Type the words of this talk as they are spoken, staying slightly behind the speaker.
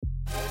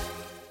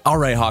All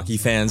right, hockey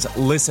fans,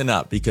 listen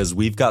up because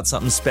we've got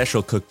something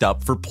special cooked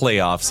up for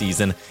playoff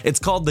season. It's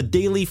called the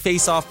Daily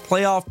Face-Off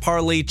Playoff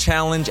Parlay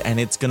Challenge, and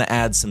it's going to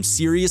add some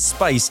serious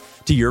spice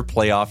to your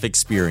playoff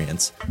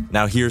experience.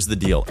 Now, here's the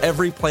deal.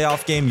 Every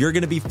playoff game, you're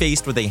going to be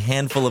faced with a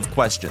handful of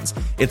questions.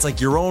 It's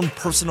like your own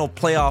personal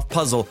playoff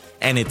puzzle,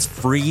 and it's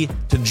free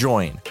to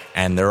join.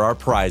 And there are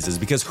prizes,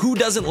 because who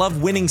doesn't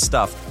love winning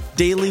stuff?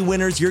 Daily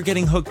winners, you're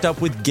getting hooked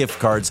up with gift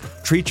cards.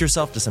 Treat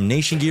yourself to some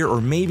Nation gear or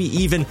maybe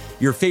even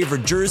your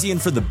favorite jersey.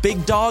 And for the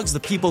big dogs, the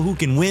people who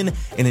can win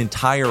an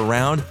entire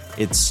round,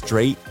 it's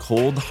straight,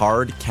 cold,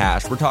 hard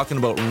cash. We're talking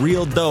about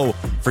real dough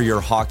for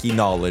your hockey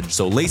knowledge.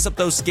 So lace up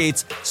those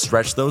skates,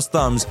 stretch those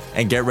thumbs,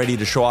 and get ready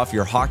to show off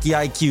your hockey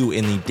IQ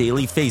in the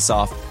Daily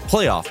Face-Off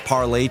Playoff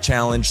Parlay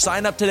Challenge.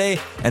 Sign up today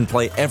and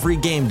play every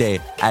game day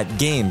at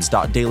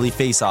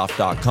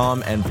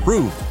games.dailyfaceoff.com and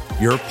prove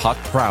your puck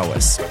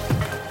prowess.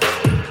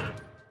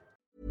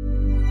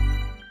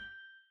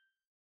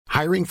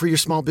 Hiring for your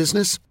small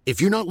business?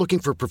 If you're not looking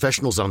for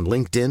professionals on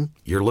LinkedIn,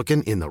 you're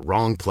looking in the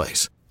wrong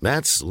place.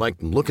 That's like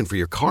looking for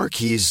your car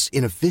keys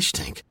in a fish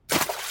tank.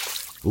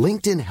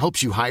 LinkedIn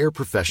helps you hire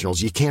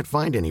professionals you can't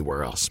find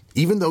anywhere else,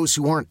 even those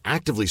who aren't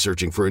actively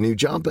searching for a new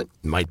job but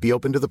might be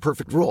open to the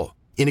perfect role.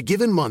 In a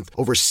given month,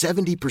 over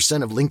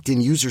 70% of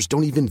LinkedIn users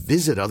don't even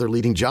visit other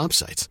leading job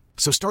sites.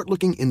 So start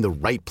looking in the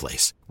right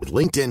place. With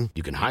LinkedIn,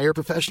 you can hire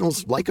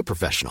professionals like a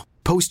professional.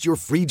 Post your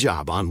free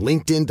job on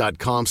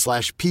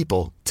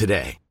linkedin.com/people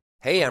today.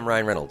 Hey, I'm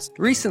Ryan Reynolds.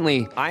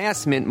 Recently, I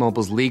asked Mint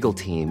Mobile's legal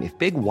team if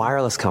big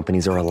wireless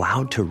companies are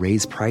allowed to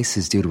raise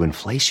prices due to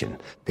inflation.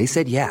 They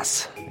said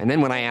yes. And then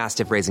when I asked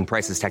if raising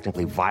prices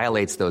technically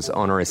violates those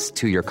onerous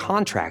two-year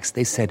contracts,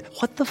 they said,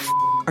 "What the f***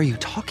 are you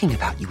talking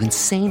about, you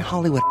insane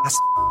Hollywood ass?"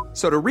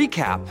 So to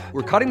recap,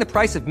 we're cutting the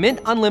price of Mint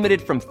Unlimited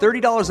from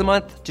 $30 a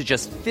month to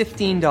just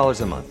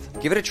 $15 a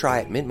month. Give it a try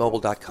at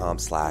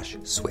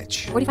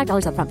mintmobile.com/switch.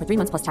 $45 up front for 3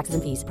 months plus taxes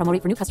and fees. Promo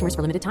rate for new customers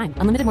for limited time.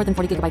 Unlimited more than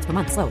 40 gigabytes per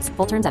month. Slows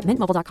full terms at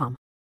mintmobile.com.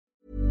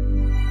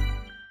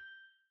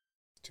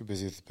 Too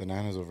busy with the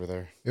bananas over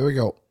there. Here we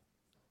go.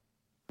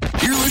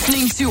 You're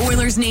listening to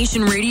Oilers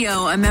Nation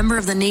Radio, a member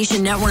of the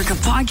Nation network of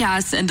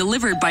podcasts and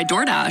delivered by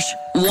DoorDash.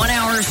 1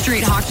 hour of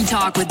straight hockey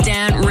talk with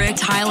Dan, Rick,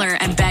 Tyler,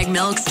 and Bag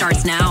Milk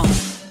starts now.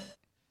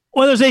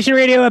 Oilers Nation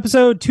Radio,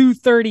 episode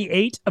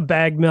 238, a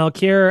Bag Milk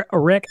here.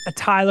 Rick,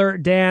 Tyler,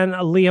 Dan,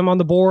 Liam on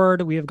the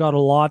board. We have got a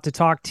lot to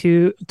talk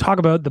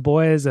about. The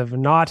boys have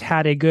not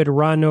had a good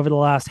run over the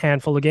last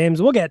handful of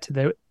games. We'll get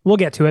to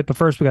it, but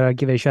first we got to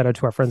give a shout out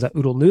to our friends at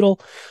Oodle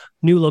Noodle.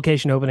 New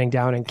location opening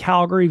down in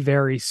Calgary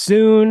very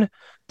soon.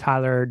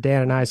 Tyler,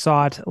 Dan, and I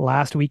saw it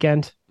last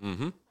weekend.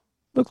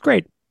 Looks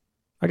great.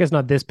 I guess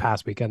not this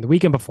past weekend, the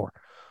weekend before,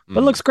 but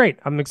it looks great.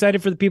 I'm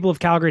excited for the people of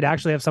Calgary to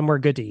actually have somewhere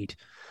good to eat.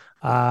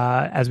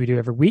 As we do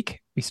every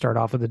week, we start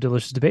off with a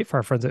delicious debate for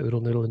our friends at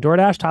Oodle Noodle and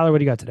DoorDash. Tyler, what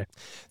do you got today?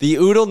 The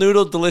Oodle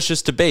Noodle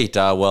Delicious Debate.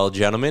 Well,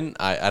 gentlemen,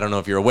 I don't know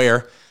if you're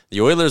aware,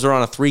 the Oilers are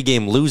on a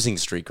 3-game losing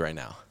streak right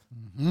now.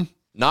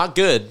 Not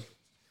good.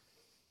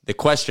 The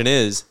question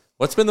is,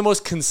 what's been the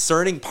most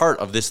concerning part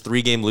of this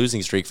 3-game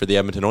losing streak for the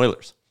Edmonton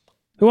Oilers?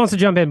 Who wants to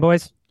jump in,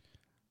 boys?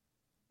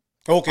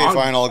 Okay,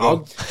 fine, I'll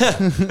go.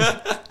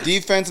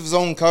 Defensive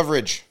zone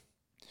coverage.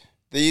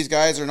 These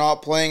guys are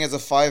not playing as a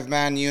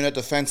 5-man unit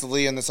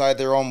defensively inside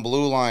their own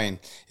blue line.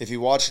 If you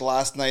watched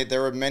last night,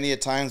 there were many a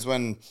times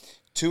when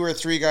 2 or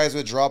 3 guys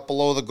would drop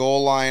below the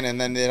goal line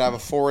and then they'd have a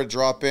forward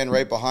drop in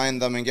right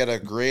behind them and get a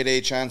grade A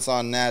chance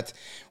on net.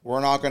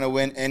 We're not going to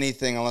win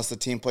anything unless the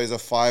team plays a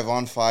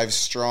 5-on-5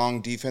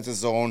 strong defensive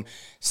zone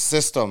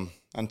system.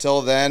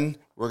 Until then,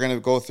 we're going to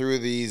go through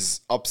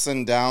these ups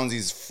and downs,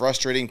 these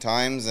frustrating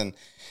times, and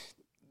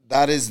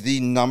that is the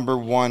number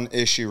one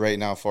issue right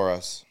now for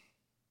us.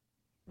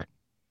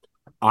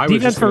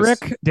 Defense for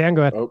Rick. Dan,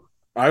 go ahead.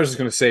 I was just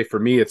going to say, for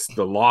me, it's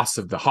the loss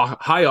of the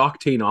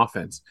high-octane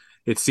offense.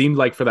 It seemed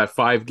like for that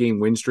 5-game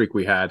win streak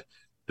we had,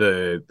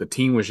 the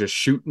team was just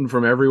shooting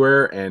from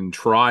everywhere and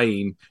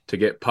trying to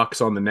get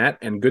pucks on the net,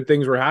 and good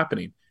things were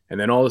happening. And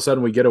then all of a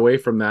sudden we get away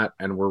from that,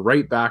 and we're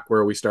right back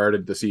where we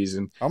started the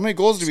season. How many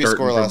goals did we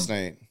score last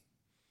night?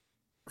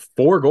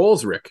 4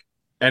 goals, Rick.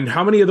 And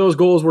how many of those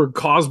goals were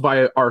caused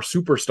by our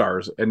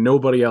superstars and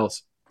nobody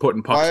else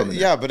putting pucks on the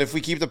net? Yeah, but if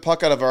we keep the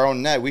puck out of our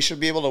own net, we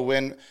should be able to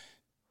win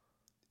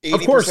 80%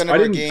 of course, of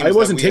our games. I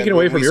wasn't taking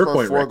away from your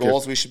point, Rick. 4 Rick.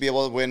 goals, we should be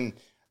able to win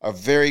a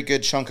very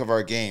good chunk of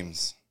our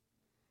games.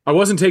 I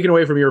wasn't taking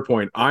away from your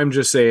point. I'm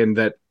just saying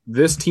that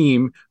this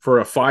team, for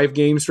a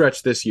 5-game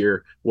stretch this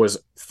year, was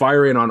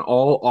firing on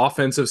all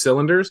offensive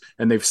cylinders,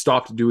 and they've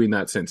stopped doing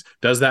that since.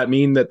 Does that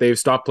mean that they've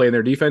stopped playing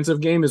their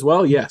defensive game as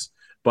well? Yes.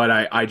 But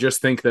I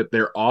just think that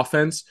their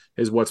offense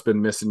is what's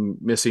been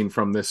missing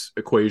from this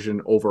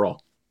equation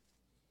overall.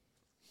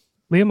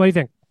 Liam, what do you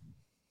think?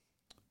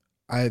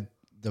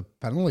 The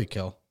penalty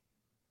kill.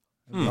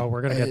 Oh,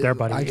 we're going to get there,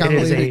 buddy. I It can't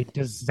is a believe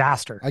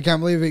disaster. I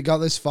can't believe it got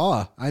this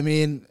far. I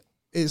mean,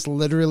 it's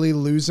literally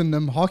losing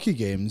them hockey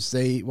games.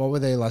 What were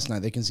they last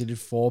night? They conceded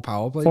 4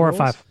 power play 4 or goals?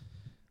 5.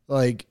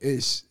 Like,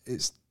 it's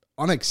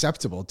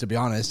unacceptable, to be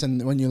honest.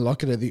 And when you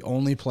look at it, the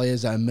only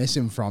players that are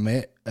missing from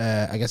it,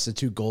 I guess the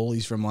 2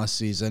 goalies from last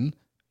season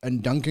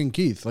and Duncan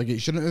Keith. Like, it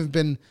shouldn't have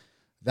been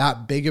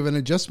that big of an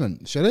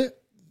adjustment, should it?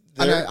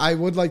 And I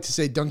would like to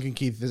say Duncan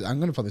Keith I'm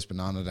going to put this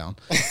banana down.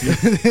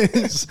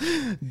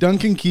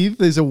 Duncan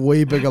Keith is a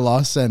way bigger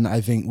loss than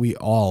I think we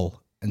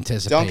all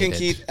anticipated. Duncan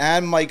Keith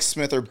and Mike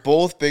Smith are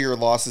both bigger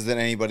losses than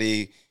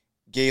anybody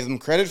gave them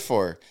credit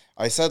for.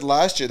 I said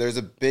last year there's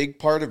a big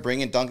part of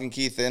bringing Duncan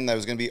Keith in that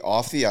was going to be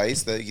off the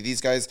ice, that these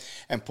guys,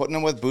 and putting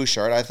him with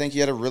Bouchard. I think he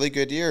had a really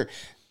good year.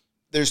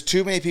 There's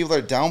too many people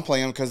that are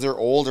downplaying him because they're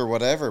old or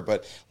whatever.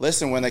 But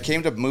listen, when it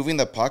came to moving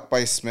the puck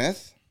by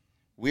Smith,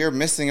 we are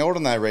missing out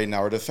on that right now.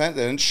 Our defense,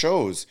 and it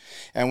shows.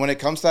 And when it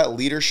comes to that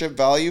leadership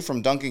value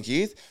from Duncan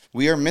Keith,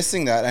 we are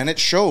missing that, and it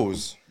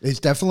shows. It's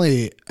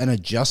definitely an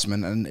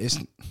adjustment,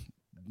 and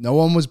no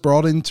one was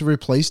brought in to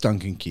replace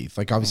Duncan Keith.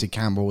 Like, obviously,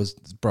 Campbell was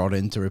brought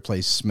in to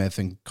replace Smith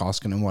and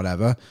Koskinen and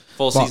whatever.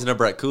 Full season of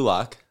Brett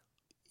Kulak.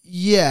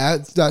 Yeah,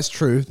 that's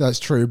true. That's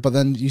true. But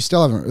then you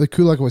still haven't. Like,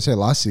 Kulak was here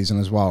last season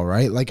as well,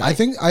 right? Like,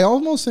 I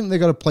almost think they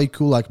got to play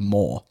Kulak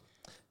more.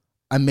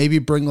 And maybe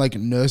bring like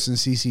Nurse and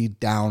CC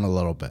down a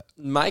little bit.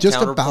 My just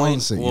to counterpoint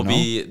balance it, will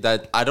be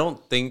that I don't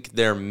think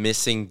they're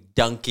missing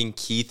Duncan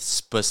Keith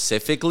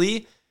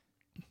specifically.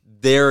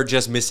 They're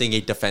just missing a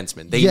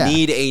defenseman. They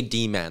need a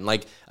D-man.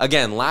 Like,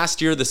 again,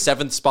 last year, the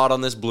 7th spot on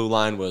this blue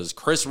line was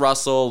Chris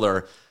Russell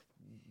or,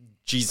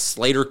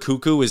 Slater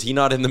Cuckoo. Was he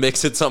not in the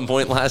mix at some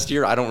point last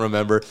year? I don't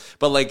remember.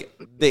 But, like,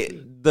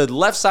 the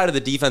left side of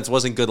the defense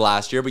wasn't good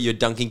last year, but you had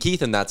Duncan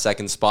Keith in that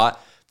 2nd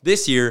spot.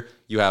 This year,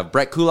 you have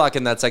Brett Kulak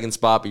in that 2nd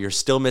spot, but you're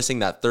still missing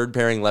that 3rd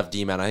pairing left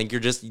D-man. I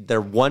think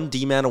they're one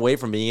D-man away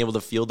from being able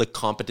to field a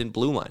competent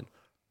blue line.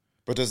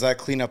 But does that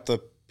clean up the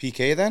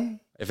PK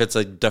then? If it's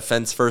a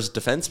defense-first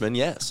defenseman,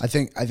 yes. I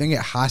think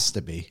it has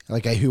to be.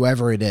 Like,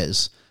 whoever it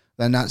is,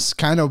 then that's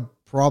kind of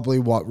probably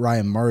what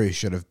Ryan Murray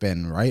should have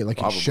been, right? Like,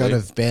 Probably. It should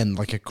have been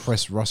like a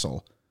Chris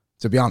Russell.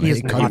 To be honest,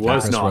 he was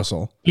Chris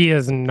Russell. He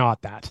is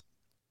not that.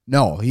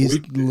 No, he's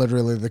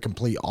literally the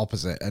complete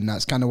opposite, and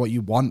that's kind of what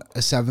you want a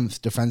 7th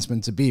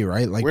defenseman to be,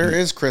 right? Like, where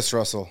is Chris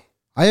Russell?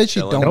 I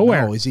actually don't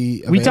know. Is he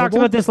available? We talked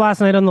about this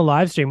last night on the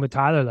live stream with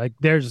Tyler. Like,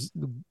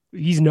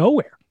 he's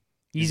nowhere.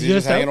 He's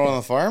just hanging out on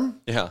the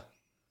farm? Yeah.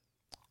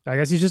 I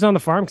guess he's just on the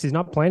farm because he's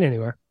not playing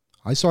anywhere.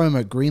 I saw him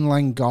at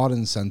Greenland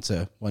Garden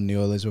Center when the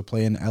Oilers were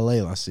playing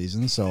LA last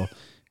season, so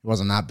he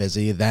wasn't that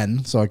busy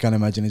then. So I can't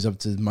imagine he's up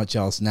to much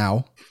else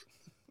now.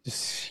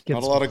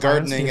 Not a lot of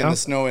gardening in the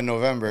snow in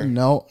November.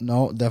 No,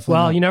 definitely.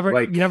 Well, not.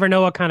 you never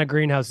know what kind of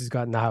greenhouse he's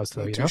got in the house,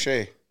 though. Touche.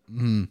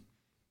 Mm-hmm.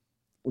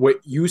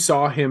 What you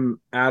saw him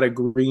at a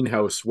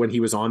greenhouse when he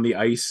was on the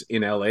ice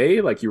in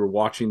LA? Like, you were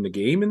watching the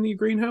game in the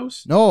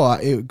greenhouse? No,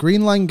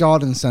 Greenland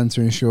Garden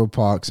Center in Shore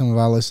Park. Some of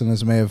our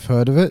listeners may have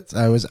heard of it.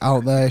 I was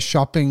out there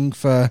shopping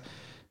for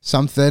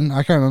something.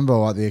 I can't remember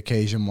what the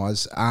occasion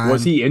was. And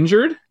was he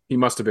injured? He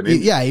must have been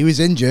injured. Yeah, he was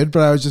injured,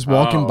 but I was just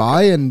walking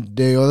by, and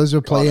the others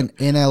were playing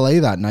in LA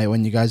that night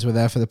when you guys were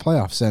there for the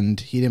playoffs, and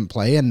he didn't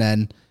play, and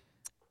then,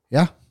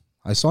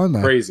 I saw him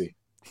there. Crazy.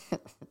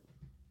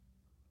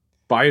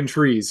 Buying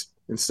trees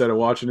instead of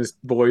watching his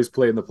boys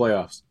play in the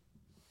playoffs.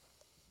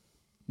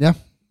 Yeah,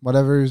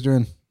 whatever he was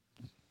doing.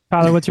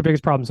 Tyler, what's your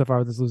biggest problem so far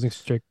with this losing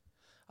streak?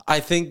 I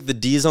think the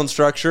D-zone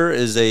structure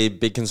is a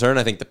big concern.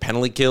 I think the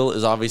penalty kill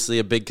is obviously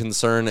a big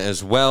concern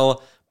as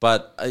well.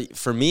 But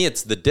for me,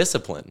 it's the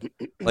discipline.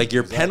 Like,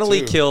 your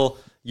penalty kill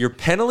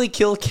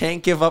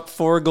can't give up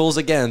 4 goals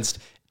against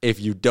if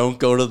you don't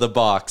go to the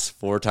box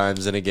 4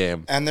 times in a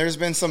game. And there's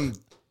been some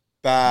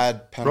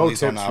bad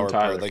penalties on our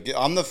part. Like,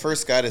 I'm the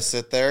first guy to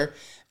sit there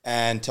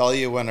and tell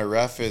you when a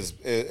ref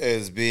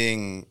is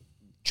being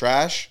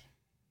trash.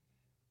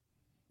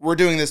 We're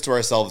doing this to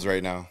ourselves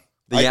right now.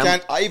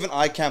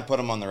 I can't put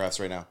them on the refs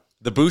right now.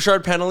 The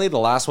Bouchard penalty, the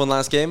last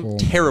game,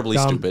 terribly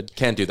stupid.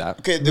 Can't do that.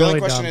 Okay, the only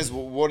question is,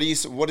 what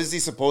is he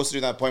supposed to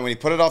do at that point? When he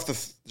put it off the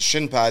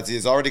shin pads,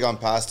 he's already gone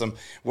past him.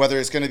 Whether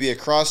it's going to be a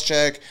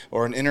cross-check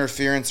or an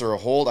interference or a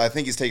hold, I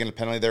think he's taking a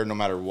penalty there no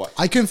matter what.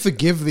 I can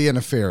forgive the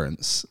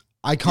interference.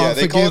 I can't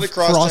forgive call it a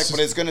cross-check,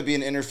 but it's going to be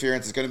an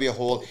interference. It's going to be a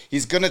hold.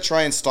 He's going to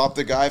try and stop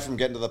the guy from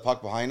getting to the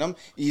puck behind him.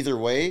 Either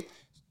way,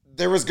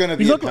 there was going to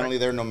be a penalty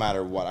there no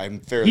matter what. I'm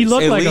fairly he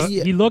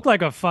looked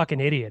like a fucking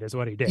idiot is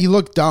what he did. He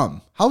looked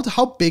dumb.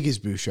 How big is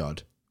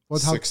Bouchard?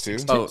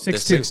 6'2". Oh,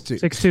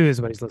 6'2". 6'2"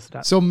 is what he's listed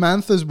at. So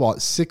Mantha's what,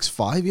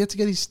 6'5"? He had to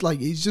get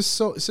he's just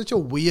such a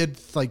weird,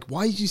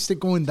 why did you stick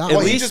going down? Well,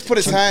 he just put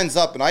his hands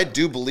up, and I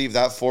do believe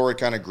that forward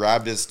kind of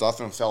grabbed his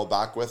stuff and fell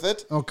back with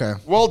it. Okay.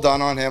 Well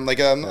done on him.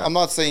 I'm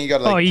not saying you got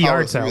to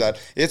power through that.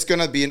 It's going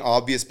to be an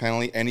obvious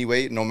penalty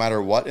anyway, no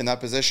matter what in that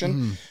position.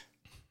 Mm.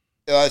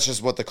 That's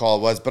just what the call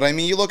was. But, I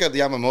mean, you look at the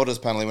Yamamoto's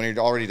penalty when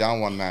you're already down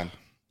 1 man.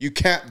 You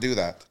can't do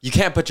that. You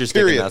can't put your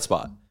stick in that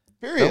spot.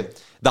 Period. Nope.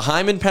 The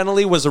Hyman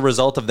penalty was a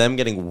result of them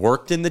getting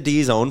worked in the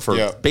D zone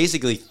for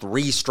basically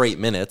 3 straight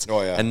minutes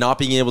and not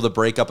being able to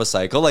break up a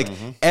cycle.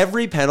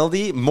 Every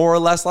penalty, more or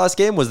less last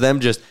game, was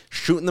them just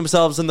shooting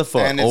themselves in the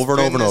foot over and over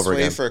and over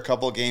again. For a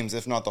couple of games,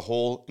 if not the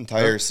whole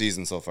entire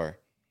season so far.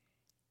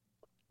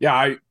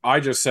 Yeah, I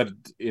just said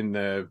in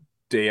the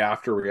day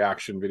after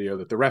reaction video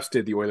that the refs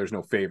did the Oilers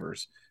no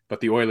favors, but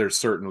the Oilers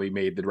certainly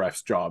made the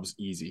refs' jobs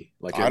easy.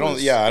 Like I don't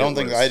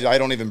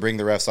even bring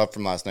the refs up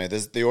from last night.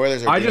 The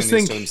Oilers are doing this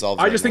to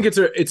themselves. I just think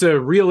it's a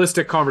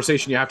realistic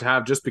conversation you have to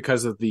have just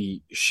because of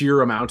the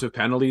sheer amount of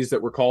penalties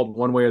that were called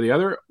one way or the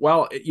other.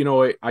 Well,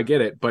 I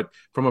get it, but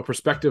from a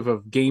perspective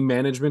of game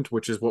management,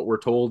 which is what we're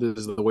told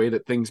is the way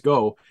that things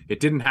go, it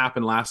didn't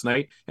happen last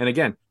night. And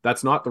again,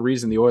 that's not the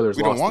reason the Oilers lost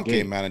the game. We don't want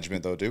game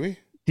management though, do we?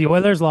 The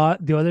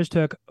Oilers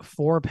took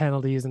 4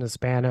 penalties in a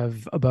span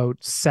of about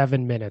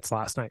 7 minutes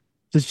last night.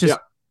 It's just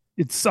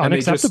it's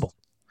unacceptable.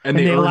 And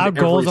they allowed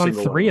goals on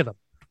 3 of them.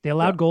 They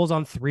allowed goals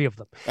on 3 of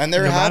them. And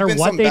there have been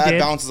some bad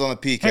bounces on the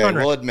PK.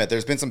 We'll admit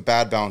there's been some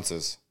bad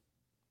bounces.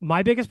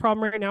 My biggest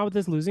problem right now with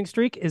this losing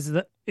streak is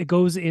that it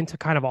goes into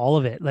kind of all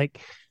of it. Like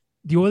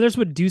the Oilers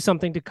would do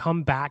something to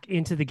come back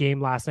into the game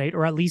last night,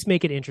 or at least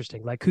make it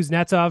interesting. Like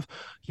Kuznetsov,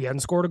 he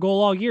hadn't scored a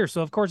goal all year,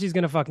 so of course he's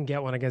going to fucking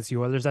get one against the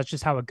Oilers. That's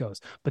just how it goes.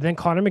 But then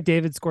Connor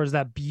McDavid scores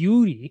that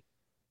beauty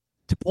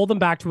to pull them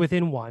back to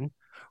within 1.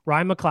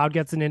 Ryan McLeod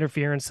gets an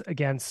interference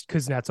against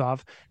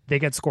Kuznetsov. They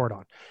get scored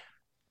on.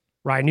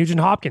 Ryan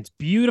Nugent-Hopkins,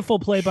 beautiful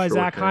play by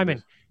Zach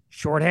Hyman.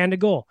 Shorthanded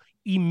goal.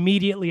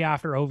 Immediately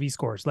after Ovi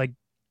scores. Like,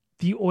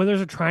 the Oilers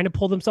are trying to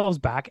pull themselves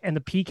back, and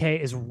the PK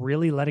is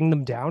really letting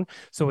them down.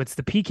 So it's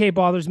the PK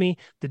bothers me.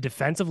 The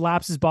defensive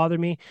lapses bother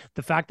me.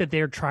 The fact that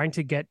they're trying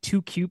to get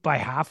too cute by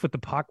half with the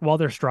puck while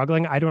they're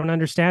struggling, I don't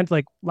understand.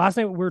 Like, last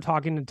night we were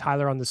talking to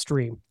Tyler on the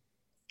stream.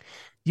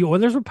 The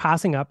Oilers were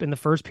passing up in the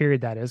first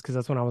period, that is, because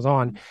that's when I was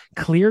on,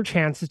 clear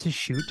chances to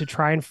shoot to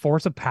try and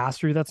force a pass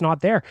through that's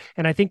not there.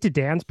 And I think to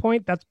Dan's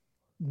point, that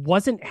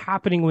wasn't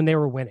happening when they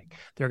were winning.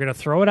 They're going to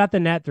throw it at the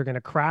net. They're going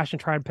to crash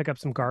and try and pick up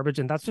some garbage.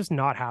 And that's just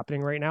not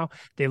happening right now.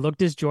 They look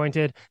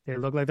disjointed. They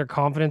look like their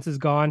confidence is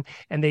gone,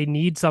 and they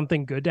need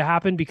something good to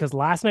happen, because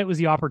last night was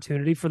the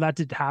opportunity for that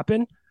to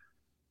happen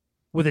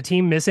with a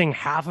team missing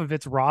half of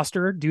its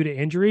roster due to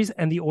injuries,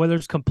 and the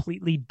Oilers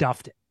completely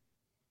duffed it.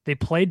 They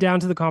played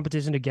down to the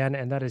competition again,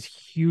 and that is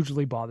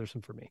hugely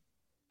bothersome for me.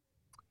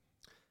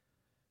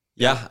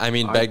 Yeah, I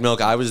mean, Bag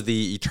Milk, I was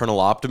the eternal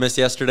optimist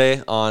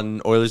yesterday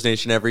on Oilers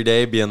Nation every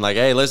day, being like,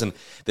 hey, listen,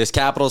 this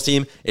Capitals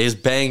team is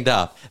banged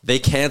up. They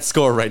can't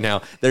score right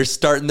now. They're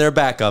starting their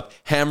backup,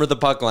 hammer the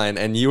puck line.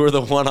 And you were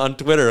the one on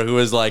Twitter who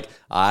was like,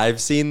 I've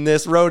seen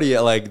this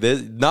rodeo, like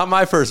this, not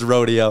my first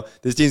rodeo.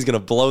 This team's going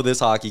to blow this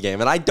hockey game.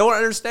 And I don't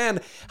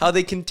understand how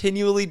they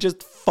continually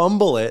just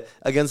fumble it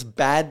against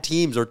bad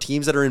teams or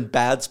teams that are in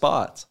bad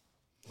spots.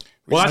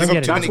 Well,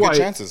 that's too many good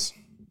chances.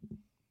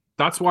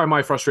 That's why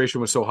my frustration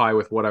was so high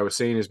with what I was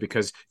saying, is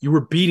because you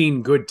were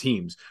beating good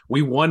teams.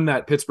 We won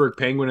that Pittsburgh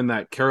Penguin and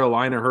that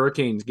Carolina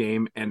Hurricanes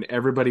game, and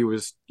everybody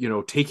was,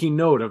 taking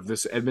note of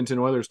this Edmonton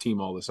Oilers team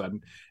all of a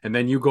sudden. And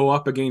then you go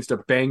up against a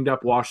banged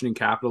up Washington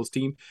Capitals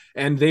team,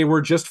 and they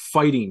were just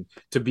fighting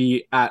to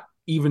be at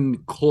even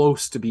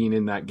close to being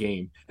in that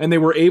game. And they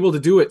were able to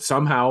do it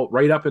somehow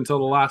right up until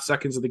the last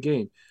seconds of the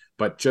game.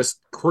 But just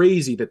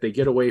crazy that they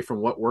get away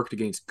from what worked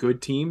against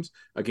good teams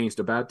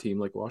against a bad team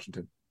like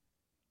Washington.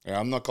 Yeah,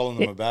 I'm not calling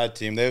them a bad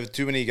team. They have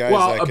too many guys.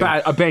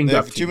 A banged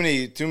up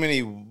team. Too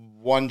many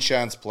one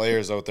chance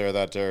players out there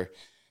that are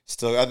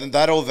still. I think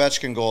that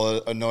Ovechkin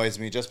goal annoys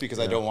me just because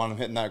I don't want him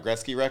hitting that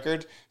Gretzky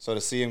record. So to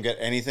see him get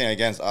anything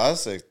against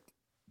us, it's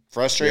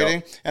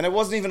frustrating. Yep. And it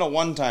wasn't even a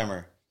one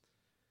timer.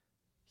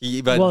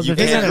 It's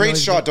a great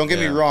shot. Don't get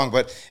me wrong,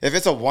 but if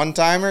it's a one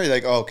timer, you're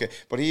like, oh, okay.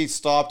 But he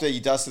stopped it.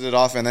 He dusted it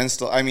off, and then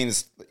still. I mean,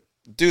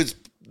 dude's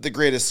the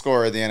greatest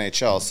scorer of the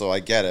NHL, so I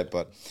get it,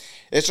 but.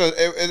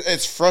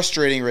 It's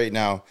frustrating right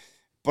now,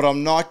 but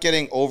I'm not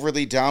getting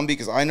overly down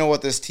because I know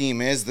what this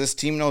team is. This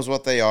team knows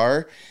what they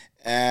are,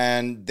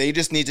 and they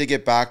just need to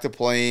get back to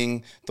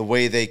playing the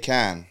way they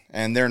can,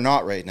 and they're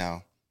not right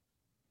now.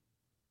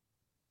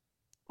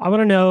 I want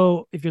to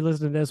know, if you're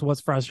listening to this,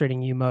 what's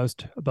frustrating you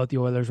most about the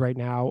Oilers right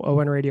now.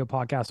 ON Radio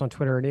Podcast on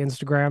Twitter and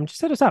Instagram. Just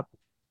hit us up.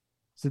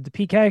 Is it the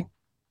PK?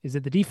 Is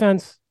it the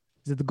defense?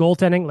 Is it the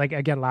goaltending? Like,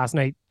 again, last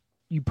night,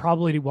 you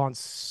probably want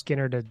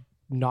Skinner to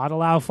not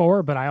allow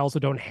for, but I also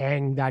don't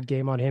hang that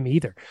game on him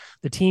either.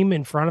 The team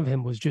in front of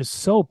him was just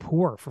so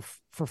poor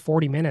for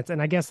 40 minutes.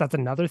 And I guess that's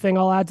another thing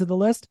I'll add to the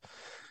list.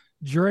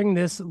 During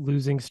this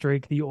losing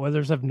streak, the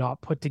Oilers have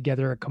not put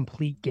together a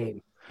complete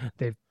game.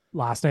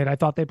 Last night, I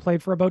thought they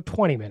played for about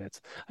 20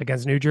 minutes.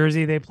 Against New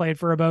Jersey, they played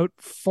for about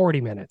 40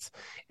 minutes.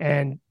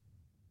 And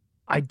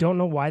I don't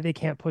know why they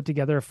can't put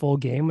together a full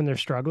game when they're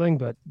struggling,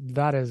 but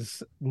that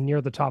is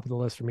near the top of the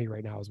list for me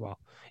right now as well.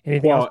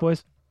 Anything else,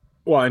 boys?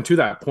 Well, and to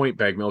that point,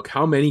 Bag Milk,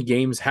 how many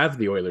games have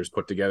the Oilers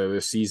put together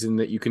this season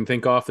that you can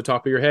think off the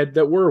top of your head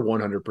that were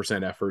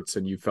 100% efforts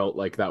and you felt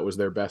like that was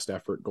their best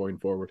effort going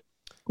forward?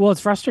 Well,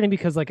 it's frustrating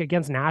because, like,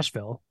 against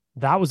Nashville,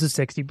 that was a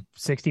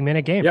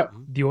 60-minute game. Yep.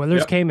 The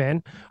Oilers came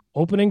in,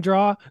 opening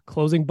draw,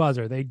 closing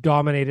buzzer. They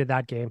dominated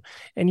that game.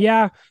 And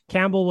yeah,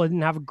 Campbell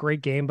didn't have a great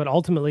game, but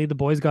ultimately the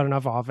boys got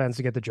enough offense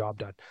to get the job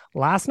done.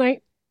 Last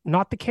night,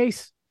 not the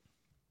case.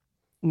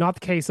 Not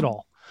the case at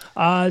all.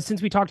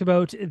 Since we talked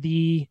about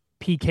the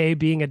PK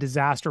being a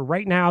disaster.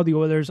 Right now, the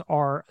Oilers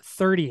are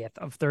 30th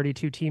of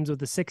 32 teams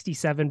with a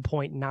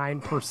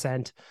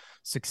 67.9%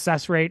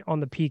 success rate on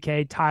the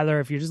PK. Tyler,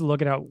 if you're just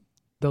looking at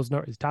those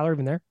numbers, is Tyler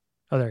even there?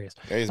 Oh, there he is.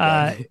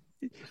 Yeah,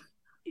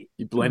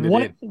 You blended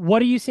in.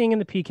 What are you seeing in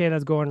the PK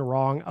that's going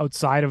wrong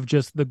outside of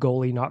just the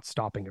goalie not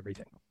stopping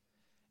everything?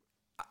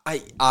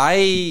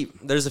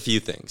 There's a few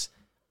things.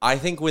 I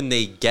think when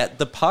they get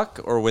the puck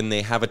or when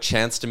they have a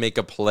chance to make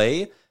a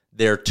play,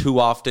 they're too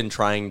often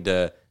trying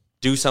to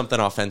do something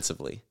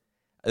offensively.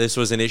 This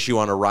was an issue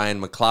on a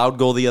Ryan McLeod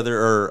goal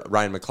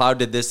Ryan McLeod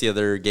did this the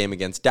other game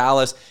against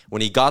Dallas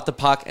when he got the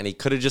puck and he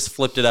could have just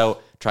flipped it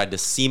out, tried to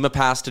seam a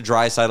pass to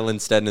Draisaitl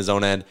instead in his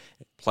own end.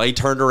 Play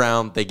turned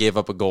around, they gave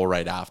up a goal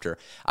right after.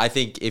 I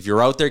think if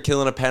you're out there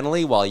killing a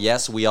penalty, while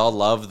yes, we all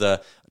love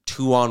the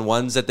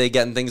 2-on-1s that they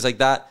get and things like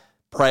that,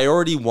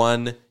 priority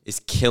one is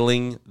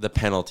killing the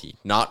penalty,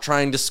 not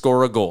trying to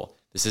score a goal.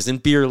 This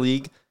isn't beer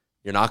league.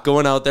 You're not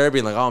going out there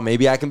being like, oh,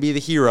 maybe I can be the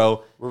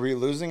hero. Were we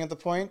losing at the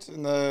point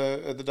in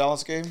the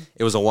Dallas game?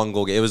 It was a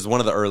 1-goal game. It was one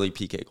of the early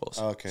PK goals.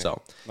 Okay.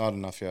 So not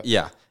enough yet.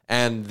 Yeah.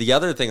 And the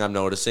other thing I'm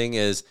noticing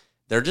is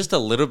they're just a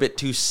little bit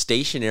too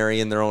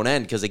stationary in their own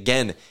end. Because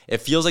again,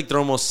 it feels like they're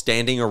almost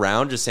standing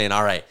around just saying,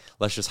 all right,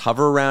 let's just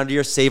hover around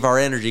here, save our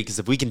energy. Because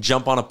if we can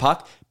jump on a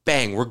puck,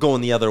 bang, we're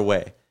going the other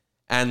way.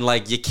 And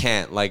like, you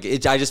can't. Like,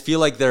 I just feel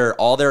like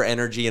all their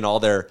energy and all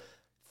their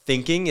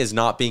thinking is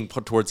not being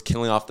put towards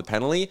killing off the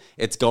penalty.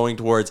 It's going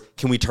towards,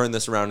 can we turn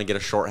this around and get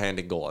a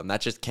shorthanded goal? And that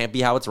just can't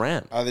be how it's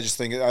ran. I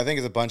think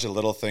it's a bunch of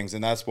little things,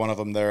 and that's one of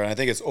them there. And I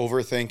think it's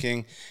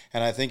overthinking,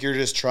 and I think you're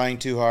just trying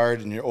too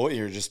hard, and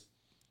you're just,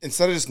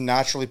 instead of just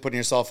naturally putting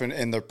yourself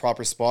in the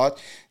proper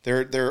spot,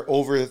 they're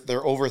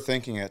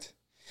overthinking it.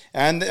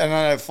 And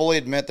I fully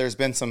admit there's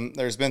been some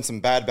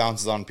bad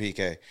bounces on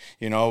PK.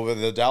 You know, with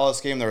the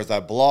Dallas game, there was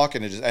that block,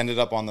 and it just ended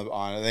up on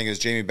I think it was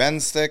Jamie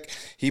Benn's stick.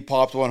 He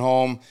popped one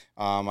home.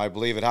 I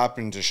believe it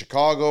happened to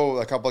Chicago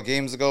a couple of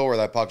games ago, where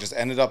that puck just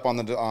ended up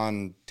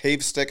on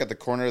Tave's stick at the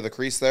corner of the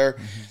crease there.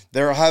 Mm-hmm.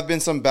 There have been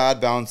some bad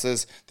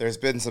bounces. There's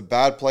been some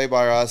bad play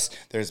by us.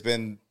 There's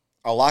been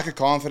a lack of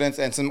confidence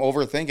and some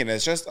overthinking.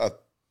 It's just a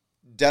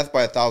death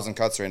by 1,000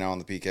 cuts right now on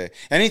the PK.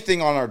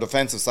 Anything on our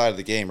defensive side of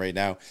the game right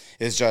now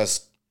is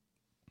just,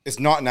 it's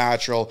not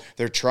natural.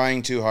 They're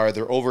trying too hard.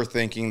 They're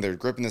overthinking. They're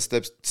gripping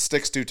the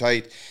sticks too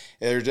tight.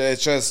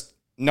 It's just,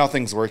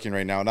 nothing's working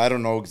right now. And I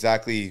don't know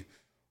exactly.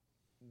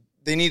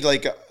 They need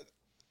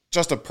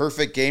just a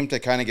perfect game to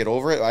kind of get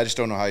over it. I just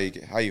don't know how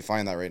you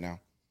find that right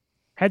now.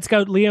 Head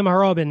scout Liam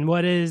Harobin,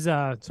 what is,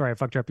 sorry, I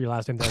fucked up your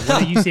last name there.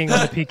 What are you seeing on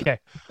the PK?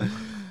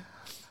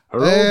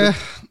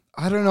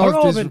 I don't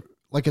know if there's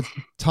like a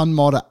ton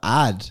more to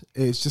add.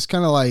 It's just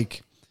kind of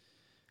like,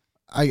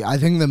 I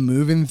think the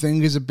moving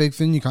thing is a big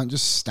thing. You can't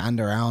just stand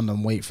around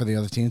and wait for the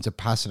other team to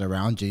pass it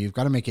around you. You've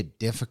got to make it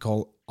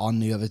difficult on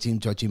the other team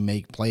to actually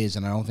make plays,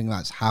 and I don't think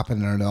that's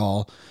happening at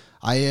all.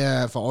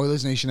 For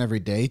Oilers Nation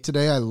every day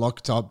today, I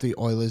looked up the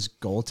Oilers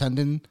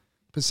goaltending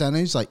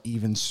percentage, like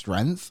even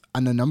strength,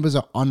 and the numbers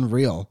are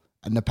unreal.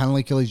 And the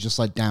penalty kill is just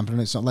like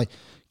dampening it. It's not like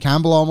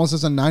Campbell almost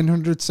has a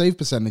 900 save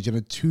percentage and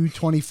a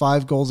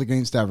 225 goals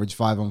against average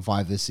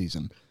 5-on-5 this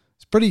season.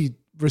 It's pretty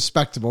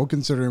respectable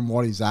considering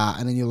what he's at.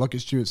 And then you look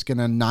at Stuart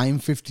Skinner,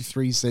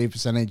 953 save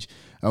percentage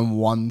and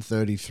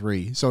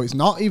 133. So it's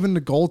not even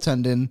the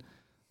goaltending.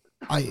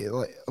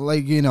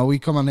 We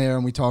come on here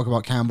and we talk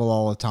about Campbell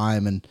all the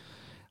time, and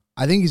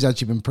I think he's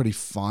actually been pretty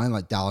fine.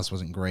 Like, Dallas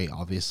wasn't great,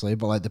 obviously,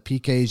 but like the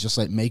PK is just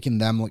like making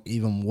them look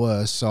even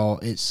worse. So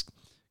it's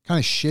kind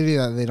of shitty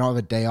that they don't have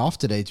a day off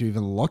today to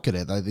even look at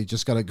it. Like, they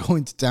just got to go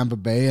into Tampa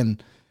Bay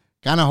and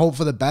kind of hope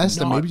for the best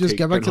and maybe just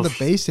get back to the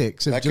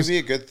basics. That could be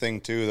a good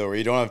thing too, though, where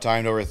you don't have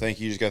time to overthink.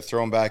 You just got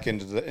thrown back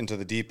into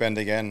the deep end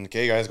again.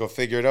 Okay, guys, go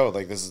figure it out.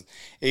 Like, this is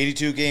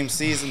 82-game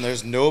season.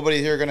 There's nobody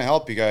here going to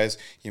help you guys.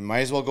 You might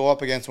as well go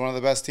up against one of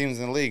the best teams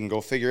in the league and go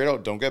figure it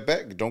out.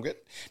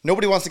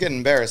 Nobody wants to get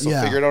embarrassed,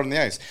 so figure it out on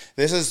the ice.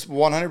 This is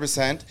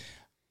 100%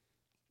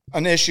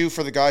 an issue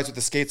for the guys with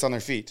the skates on their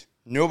feet.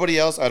 Nobody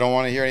else. I don't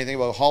want to hear anything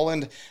about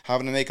Holland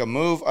having to make a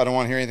move. I don't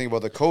want to hear anything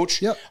about the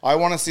coach. Yep. I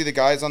want to see the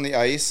guys on the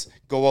ice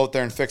go out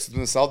there and fix it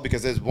themselves,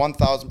 because it's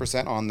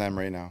 1,000% on them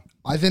right now.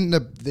 I think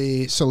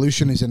the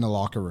solution is in the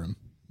locker room,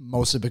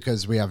 mostly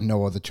because we have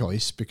no other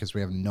choice, because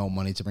we have no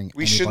money to bring.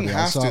 We shouldn't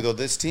have to, though.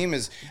 This team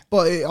is.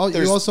 But you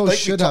also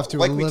should have to.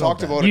 Like we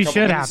talked about a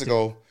couple minutes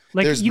ago.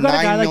 Like, there's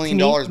 $9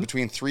 million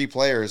between three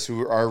players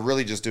who are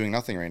really just doing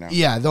nothing right now.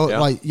 Yeah,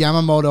 like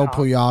Yamamoto,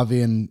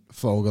 Puljujarvi, and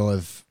Foegele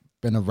have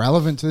been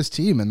irrelevant to this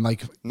team, and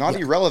like not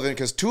irrelevant,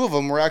 because two of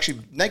them were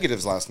actually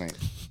negatives last night.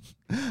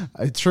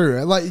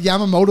 True. Like, I think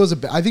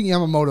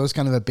Yamamoto is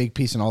kind of a big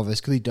piece in all of this,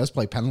 because he does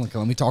play penalty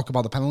kill, and we talk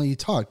about the penalty he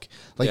took.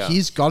 Like,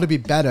 he's got to be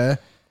better.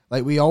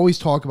 Like, we always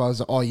talk about,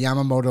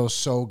 Yamamoto's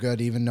so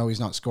good, even though he's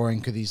not scoring,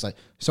 because he's like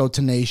so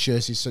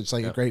tenacious. He's such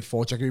like a great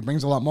forechecker. He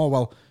brings a lot more.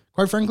 Well,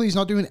 quite frankly, he's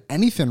not doing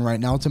anything right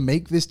now to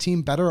make this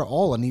team better at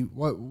all. And he,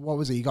 what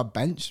was it? He got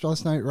benched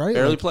last night, right?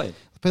 Barely played.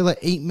 Played like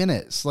 8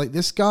 minutes. Like,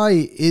 this guy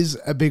is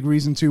a big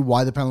reason too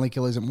why the penalty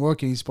kill isn't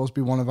working. He's supposed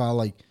to be one of our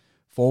like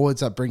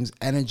forwards that brings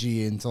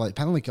energy into like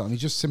penalty kill, and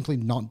he's just simply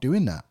not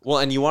doing that. Well,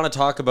 and you want to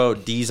talk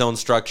about D-zone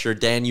structure.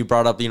 Dan, you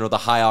brought up, the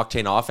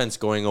high-octane offense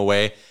going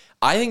away.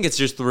 I think it's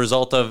just the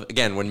result of,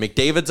 again, when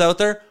McDavid's out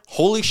there,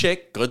 holy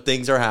shit, good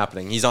things are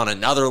happening. He's on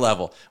another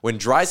level. When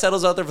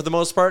Draisaitl's out there for the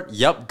most part,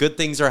 yep, good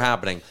things are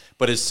happening.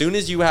 But as soon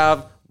as you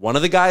have one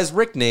of the guys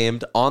Rick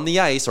named on the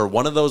ice or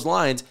one of those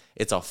lines,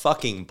 it's a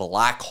fucking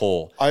black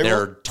hole.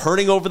 They're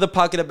turning over the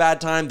puck at a bad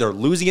time. They're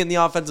losing it in the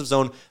offensive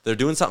zone. They're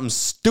doing something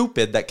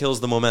stupid that kills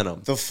the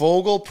momentum. The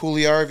Foegele,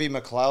 Puljujarvi,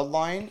 McLeod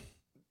line,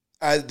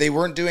 they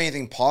weren't doing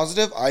anything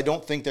positive. I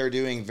don't think they're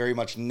doing very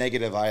much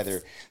negative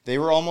either. They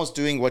were almost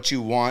doing what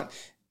you want.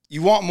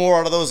 You want more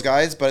out of those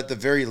guys, but at the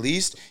very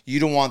least, you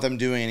don't want them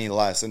doing any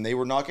less. And they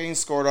were not getting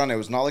scored on. It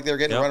was not like they were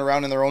getting run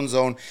around in their own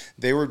zone.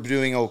 They were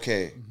doing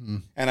okay. Mm-hmm.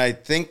 And I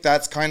think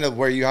that's kind of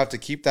where you have to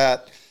keep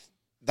that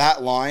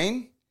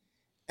line.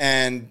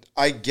 And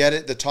I get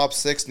it. The top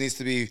six needs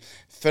to be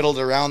fiddled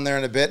around there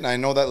in a bit. And I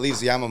know that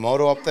leaves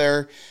Yamamoto up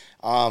there.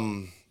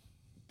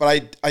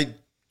 But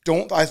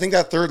I think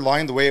that third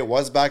line, the way it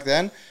was back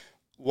then,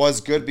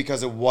 was good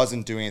because it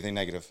wasn't doing anything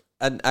negative.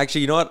 And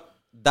actually, you know what?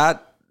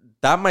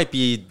 That might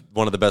be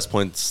one of the best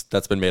points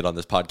that's been made on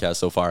this podcast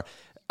so far.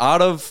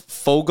 Out of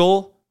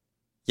Foegele,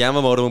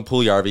 Yamamoto, and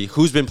Puljujarvi,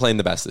 who's been playing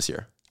the best this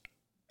year?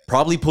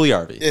 Probably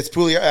Puljujarvi. It's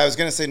Puljujarvi. I was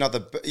going to say not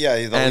the...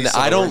 Yeah, the and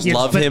I don't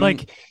love him.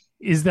 Like,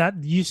 is that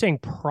you saying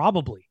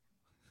probably?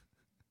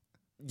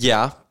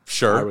 Yeah,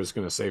 sure. I was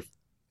going to say...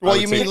 Well,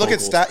 you mean look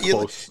at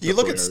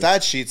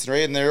stat sheets,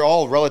 right? And they're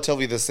all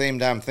relatively the same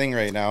damn thing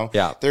right now.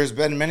 Yeah. There's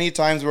been many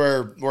times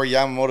where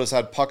Yamamoto's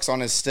had pucks on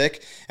his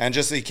stick and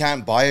just he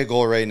can't buy a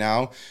goal right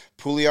now.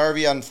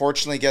 Puljujarvi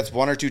unfortunately gets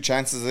one or two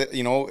chances,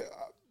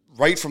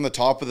 right from the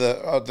top of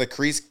the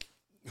crease.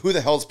 Who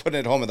the hell's putting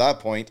it home at that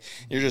point?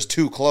 You're just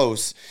too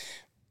close.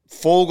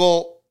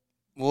 Foegele,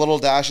 little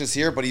dashes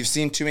here, but you've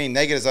seen too many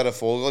negatives out of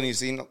Foegele, and you've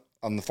seen,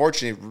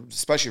 unfortunately,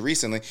 especially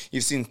recently,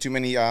 you've seen too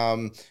many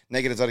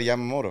negatives out of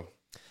Yamamoto.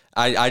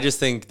 I just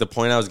think the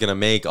point I was going to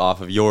make off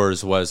of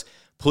yours was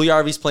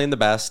Puljujarvi's playing the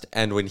best,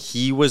 and when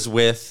he was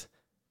with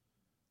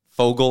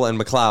Foegele and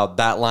McLeod,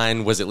 that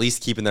line was at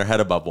least keeping their head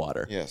above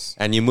water. Yes.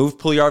 And you moved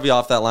Puljujarvi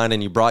off that line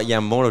and you brought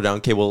Yamamoto down.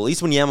 Okay, well, at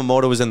least when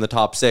Yamamoto was in the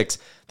top six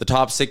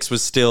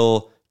was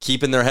still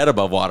keeping their head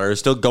above water. It was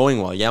still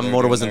going well.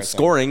 Yamamoto wasn't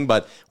scoring,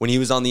 but when he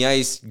was on the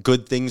ice,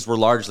 good things were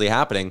largely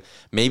happening.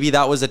 Maybe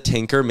that was a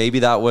tinker. Maybe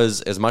that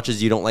was, as much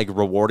as you don't like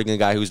rewarding a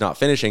guy who's not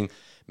finishing,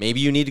 maybe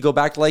you need to go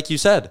back to, like you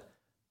said,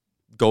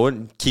 go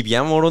and keep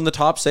Yamamoto in the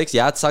top six.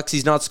 Yeah, it sucks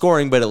he's not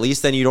scoring, but at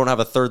least then you don't have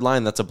a third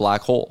line that's a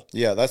black hole.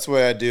 Yeah, that's the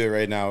way I do it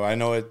right now. I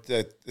know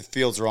it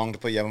feels wrong to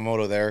put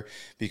Yamamoto there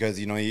because,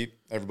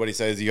 everybody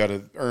says you got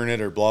to earn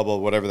it or blah, blah,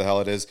 whatever the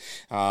hell it is.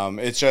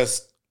 It's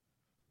just,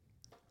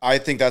 I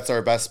think that's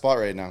our best spot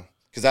right now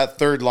because that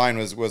third line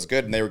was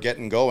good and they were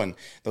getting going.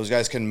 Those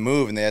guys can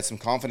move and they had some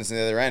confidence in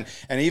the other end.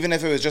 And even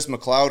if it was just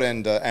McLeod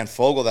and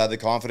Foegele that had the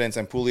confidence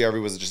and Puljujarvi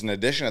was just an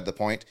addition at the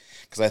point,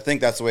 because I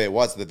think that's the way it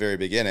was at the very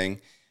beginning,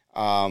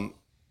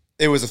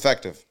 it was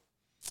effective.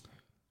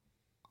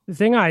 The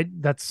thing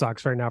that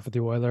sucks right now for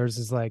the Oilers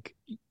is like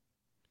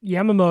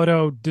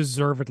Yamamoto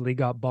deservedly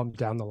got bumped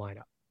down the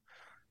lineup.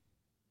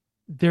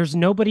 There's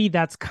nobody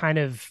that's kind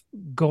of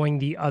going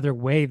the other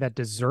way that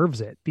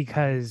deserves it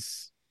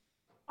because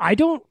I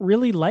don't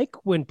really like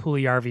when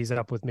Puljujarvi's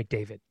up with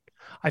McDavid.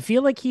 I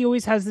feel like he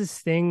always has this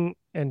thing,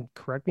 and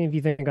correct me if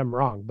you think I'm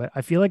wrong, but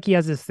I feel like he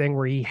has this thing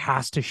where he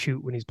has to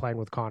shoot when he's playing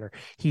with Connor.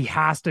 He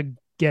has to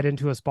get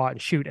into a spot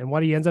and shoot. And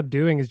what he ends up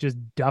doing is just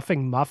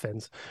duffing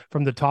muffins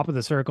from the top of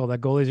the circle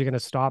that goalies are going to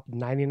stop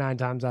 99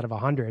 times out of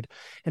 100.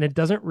 And it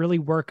doesn't really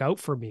work out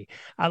for me.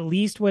 At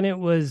least when it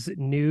was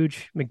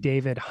Nuge,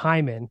 McDavid,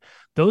 Hyman,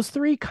 those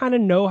three kind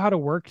of know how to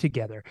work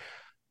together.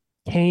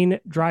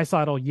 Kane,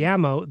 Draisaitl,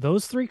 Yamo,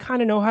 those three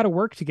kind of know how to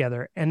work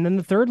together. And then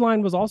the third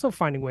line was also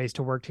finding ways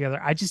to work together.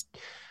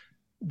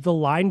 The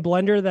line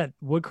blender that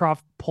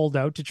Woodcroft pulled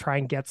out to try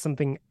and get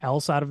something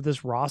else out of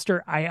this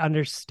roster, I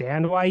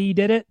understand why he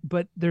did it,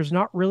 but there's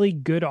not really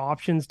good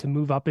options to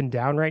move up and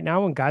down right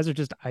now, and guys are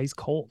just ice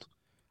cold.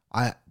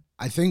 I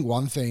think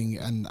one thing,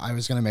 and I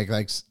was going to make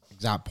like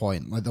exact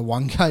point, like the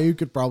one guy who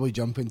could probably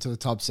jump into the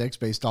top six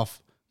based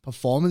off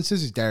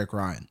performances is Derek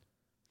Ryan.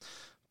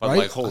 But right?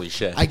 Like, holy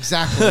shit.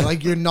 Exactly.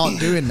 Like, you're not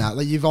doing that.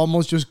 Like, you've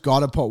almost just got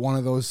to put one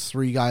of those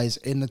three guys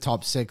in the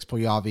top six,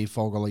 Puljujarvi,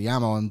 Foegele, or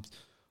Yamo, and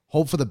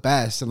hope for the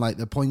best. And like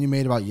the point you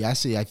made about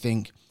Yessi, I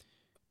think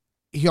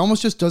he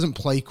almost just doesn't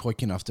play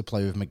quick enough to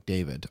play with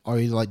McDavid, or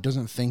he like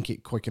doesn't think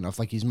it quick enough.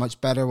 Like he's much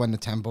better when the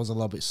tempo's a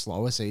little bit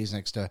slower. Say he's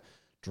next to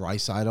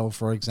Draisaitl,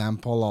 for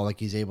example, or like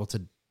he's able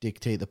to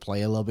dictate the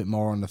play a little bit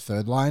more on the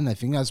third line. I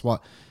think that's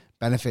what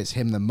benefits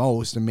him the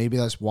most, and maybe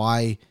that's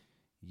why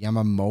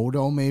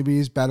Yamamoto maybe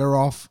is better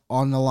off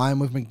on the line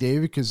with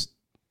McDavid because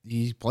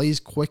he plays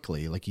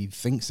quickly. Like he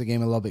thinks the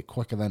game a little bit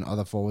quicker than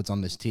other forwards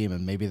on this team,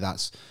 and maybe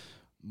that's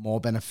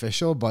more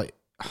beneficial. But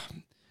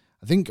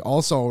I think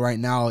also right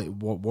now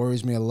what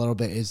worries me a little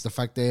bit is the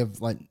fact they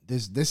have like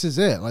this is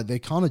it. Like they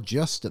can't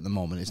adjust at the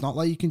moment. It's not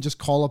like you can just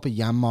call up a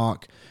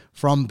Janmark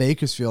from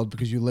Bakersfield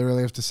because you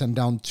literally have to send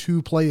down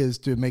 2 players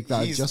to make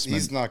that adjustment.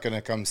 He's not going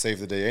to come save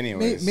the day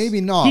anyways. Maybe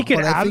not. He could.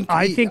 But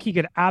I think he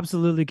could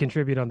absolutely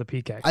contribute on the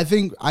PK. I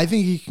think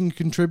he can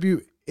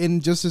contribute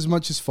in just as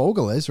much as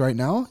Fogel is right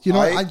now. You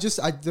know,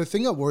 the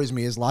thing that worries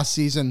me is last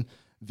season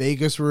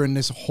Vegas were in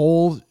this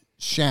whole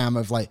sham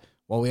of like,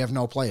 well, we have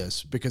no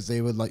players because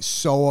they would like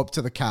sew up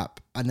to the cap,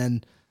 and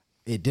then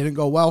it didn't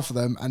go well for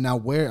them. And now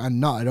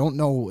I don't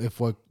know if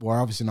we're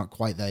obviously not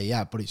quite there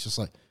yet, but it's just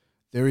like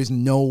there is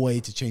no way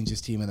to change this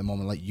team at the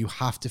moment. Like you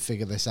have to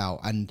figure this out.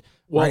 And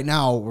right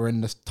now we're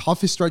in the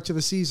toughest stretch of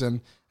the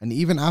season, and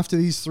even after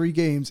these 3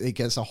 games, it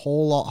gets a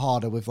whole lot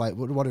harder with like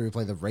what do we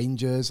play? The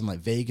Rangers and like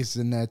Vegas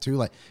is in there too.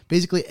 Like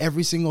basically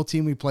every single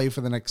team we play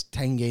for the next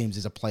 10 games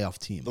is a playoff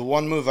team. The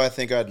one move I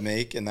think I'd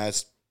make, and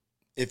that's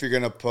if you're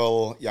going to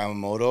pull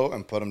Yamamoto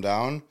and put him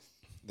down,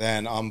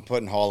 then I'm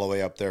putting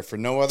Holloway up there for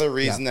no other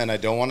reason than I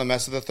don't want to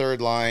mess with the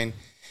third line,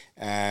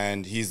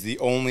 and he's the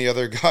only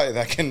other guy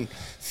that can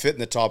fit in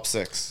the top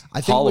 6.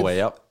 I think Holloway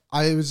up.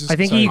 I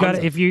think you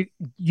got if you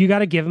got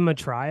to give him a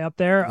try up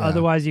there. Yeah.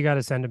 Otherwise, you got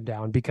to send him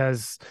down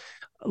because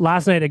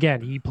last night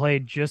again he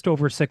played just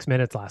over 6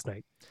 minutes last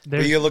night.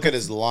 But you look at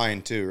his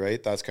line too,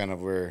 right? That's kind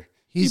of where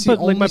he's the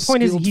only my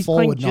point is he's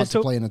playing not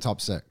to play in the top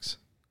 6.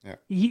 Yeah,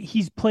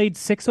 he's played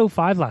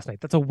 6:05 last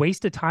night. That's a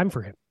waste of time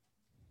for him.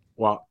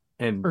 Well,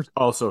 and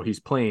also he's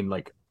playing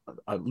like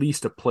at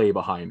least a play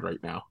behind right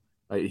now.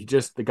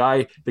 The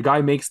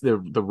guy makes the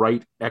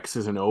right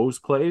X's and O's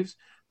plays,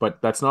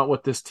 but that's not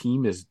what this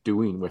team is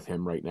doing with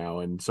him right now.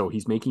 And so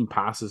he's making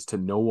passes to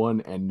no one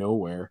and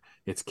nowhere.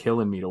 It's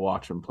killing me to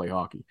watch him play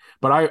hockey.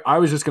 But I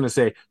was just going to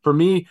say, for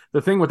me,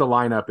 the thing with the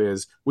lineup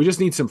is we just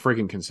need some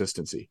freaking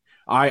consistency.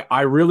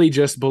 I really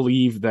just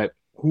believe that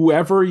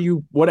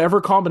whatever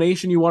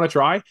combination you want to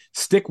try,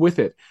 stick with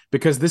it,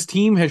 because this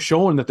team has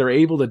shown that they're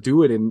able to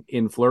do it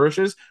in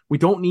flourishes. We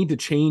don't need to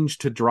change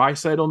to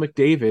Draisaitl,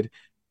 McDavid.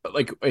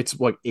 Like it's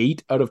like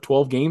 8 out of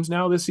 12 games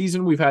now this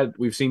season we've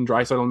seen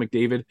Draisaitl and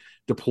McDavid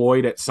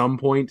deployed at some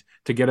point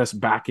to get us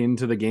back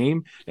into the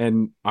game,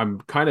 and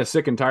I'm kind of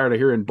sick and tired of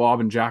hearing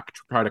Bob and Jack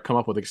try to come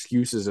up with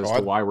excuses as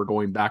to why we're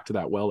going back to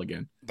that well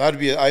again.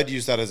 I'd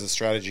use that as a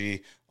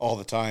strategy all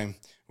the time,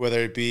 whether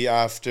it be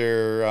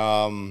after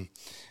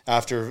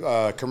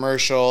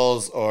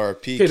commercials or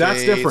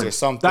PKs or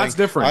something. That's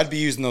different. I'd be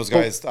using those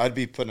guys. I'd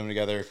be putting them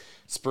together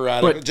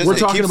sporadic. But just we're it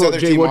talking keeps about the other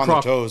Jay team Woodcroft. on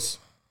their toes.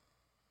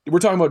 We're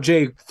talking about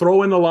Jay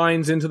throwing the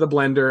lines into the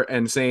blender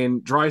and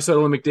saying,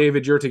 Draisaitl and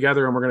McDavid, you're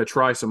together, and we're going to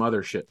try some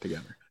other shit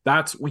together.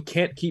 We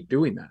can't keep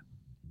doing that.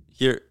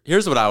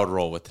 Here's what I would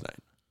roll with tonight.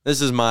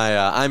 This is my,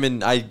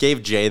 I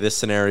gave Jay this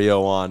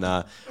scenario on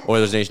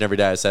Oilers Nation every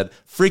day. I said,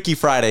 Freaky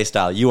Friday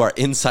style, you are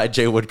inside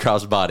Jay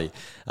Woodcroft's body.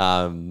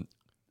 Am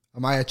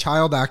I a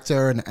child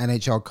actor and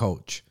NHL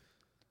coach?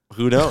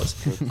 Who knows?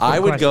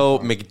 I would go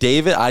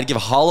McDavid. I'd give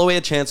Holloway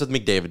a chance with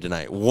McDavid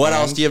tonight. What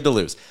else do you have to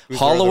lose?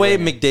 Holloway,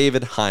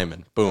 McDavid,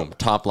 Hyman. Boom.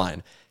 Top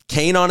line.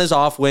 Kane on his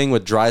off wing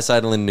with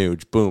Draisaitl and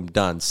Nuge. Boom.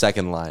 Done.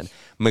 Second line.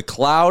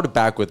 McLeod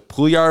back with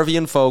Puljujarvi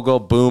and Fogel.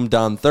 Boom.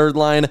 Done. Third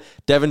line.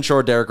 Devon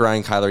Shore, Derek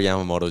Ryan, Kyler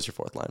Yamamoto is your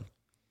fourth line.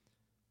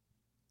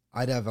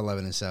 I'd have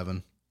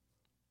 11-7.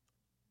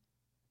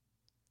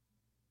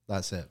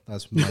 That's it.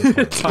 That's my point.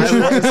 Like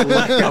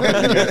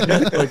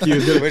he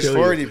was gonna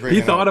kill you.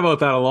 He thought about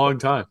that a long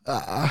time.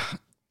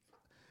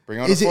 Bring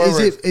on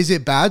is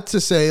it bad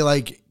to say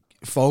like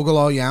Fogel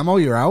or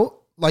Yamo, you're out?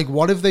 Like,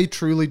 what have they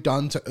truly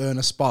done to earn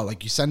a spot?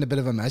 Like, you send a bit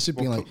of a message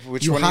being like,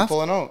 which one are you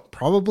pulling out?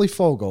 Probably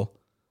Fogel.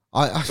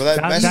 So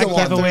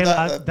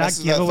that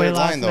giveaway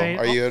last night.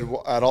 Are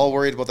you at all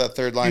worried about that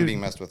third line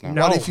being messed with now?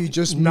 No, what if you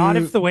just not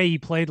if the way he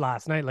played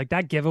last night, like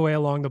that giveaway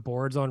along the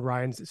boards on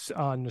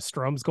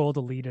Strom's goal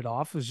to lead it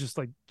off was just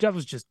like that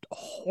was just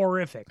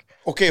horrific.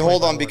 Okay,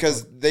 hold on,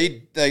 because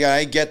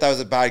I get that was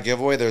a bad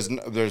giveaway.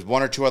 There's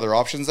one or two other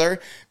options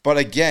there, but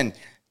again,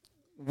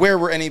 where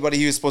were anybody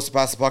he was supposed to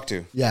pass the puck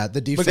to? Yeah,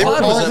 the defense.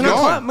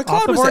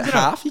 McLeod was at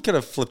half. He could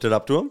have flipped it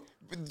up to him.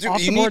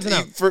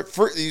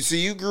 Dude, so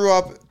you grew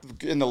up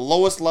in the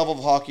lowest level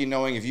of hockey,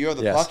 knowing if you have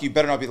the puck, you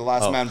better not be the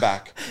last man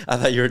back. I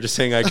thought you were just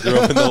saying I grew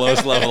up in the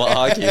lowest level of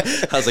hockey.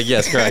 I was like,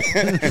 yes, correct.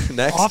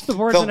 Next, off the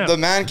boards. The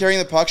man carrying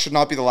the puck should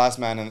not be the last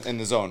man in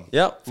the zone.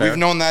 Yep, we've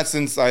known that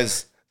since I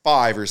was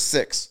 5 or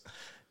 6.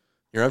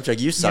 You're up,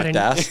 Jack. You sucked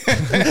ass.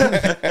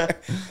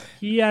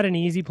 He had an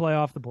easy play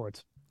off the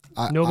boards.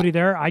 Nobody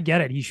there. I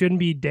get it. He shouldn't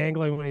be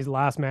dangling when he's the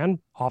last man.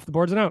 Off the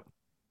boards and out.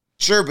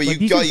 Sure, but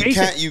you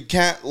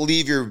can't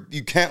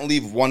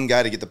leave one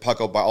guy to get the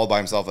puck out all by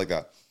himself like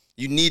that.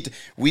 We need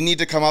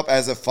to come up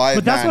as a 5-man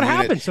unit. But that's what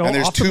happened. So and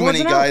there's too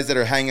many guys that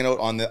are hanging out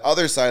on the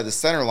other side of the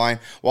center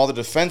line while the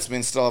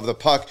defensemen still have the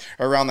puck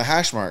around the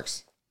hash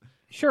marks.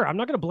 Sure, I'm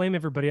not going to blame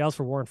everybody else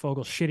for Warren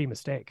Fogel's shitty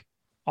mistake.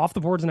 Off the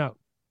boards and out.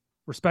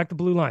 Respect the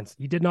blue lines.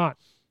 He did not.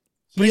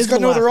 But he's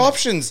got no other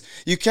options.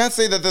 You can't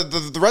say that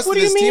the rest of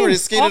this team are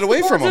just skated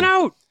away from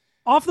him.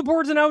 Off the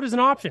boards and out is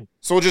an option.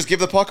 So we'll just give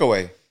the puck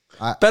away.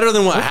 Better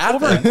than what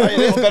happened. It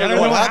is better than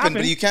what happened,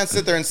 but you can't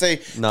sit there and say,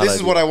 this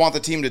is what I want the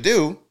team to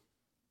do.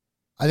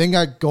 I think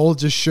that goal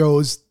just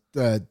shows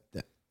the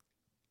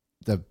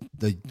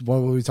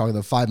what were we talking,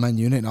 the 5-man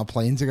unit not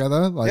playing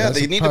together. Like, yeah,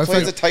 they need to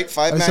play as a tight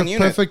 5-man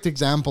unit. Perfect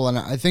example, and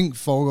I think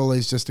Fogle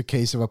is just a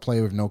case of a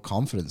player with no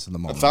confidence in the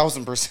moment.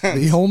 1,000%.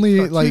 The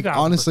only, like,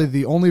 honestly,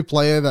 the only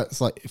player that's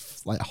like,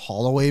 if like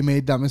Holloway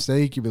made that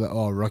mistake, you'd be like,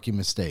 oh, rookie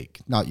mistake.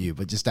 Not you,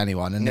 but just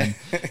anyone. And then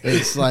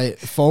it's like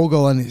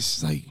Fogle, and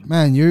it's like,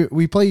 man,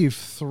 we play you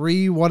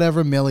 3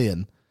 whatever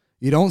million.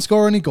 You don't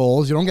score any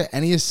goals. You don't get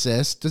any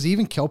assists. Does he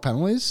even kill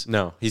penalties?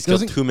 No, he's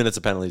killed 2 minutes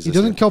of penalties. He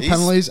doesn't kill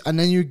penalties, and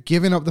then you're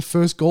giving up the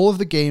first goal of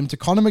the game to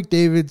Connor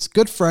McDavid's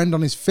good friend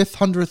on his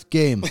 500th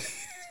game.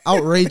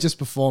 Outrageous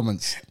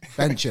performance.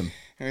 Bench him.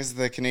 Here's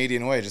the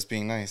Canadian way, just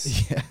being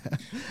nice. Yeah.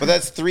 But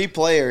that's 3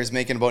 players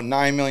making about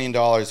 $9 million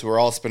who are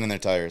all spinning their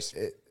tires.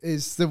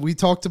 We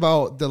talked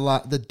about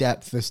the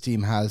depth this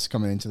team has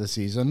coming into the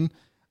season,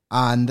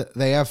 and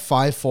they have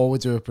 5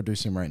 forwards who are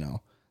producing right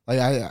now.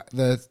 Like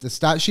the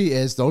stat sheet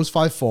is those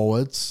 5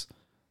 forwards,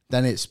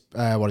 then it's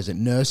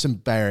Nurse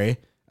and Barry,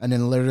 and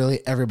then literally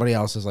everybody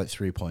else is like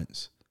 3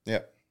 points.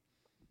 Yeah.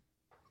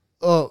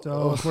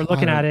 So if we're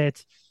looking at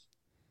it,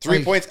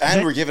 3 points,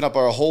 and we're giving up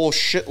our whole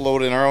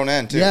shitload in our own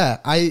end too. Yeah,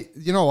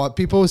 you know what,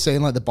 people were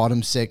saying like the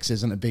bottom 6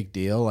 isn't a big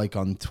deal, like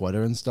on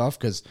Twitter and stuff,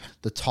 because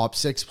the top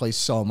 6 plays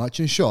so much,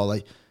 and sure,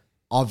 like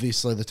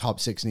obviously the top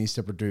 6 needs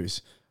to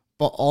produce.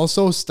 But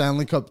also,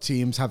 Stanley Cup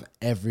teams have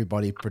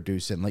everybody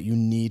producing. Like, you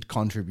need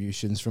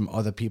contributions from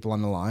other people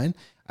on the line.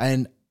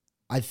 And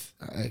I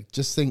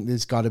just think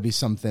there's got to be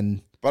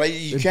something. But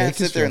you can't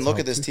sit there and look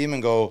at this team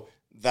and go,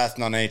 that's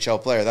not an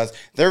NHL player.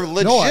 They're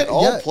legit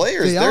all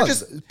players. They're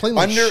just they're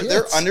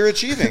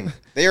underachieving.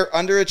 They are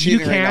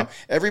underachieving right now.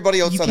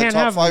 Everybody outside the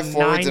top 5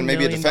 forwards and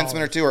maybe a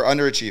defenseman or 2 are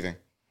underachieving.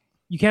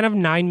 You can't have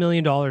 $9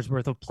 million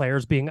worth of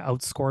players being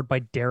outscored by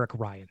Derek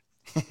Ryan.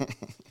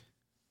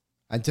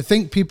 And to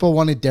think people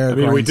wanted Derek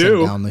Ryan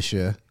sent down this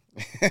year.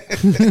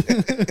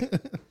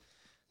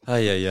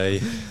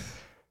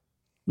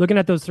 Looking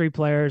at those 3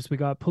 players, we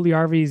got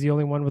Puljujarvi is the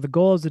only one with a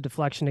goal. Is a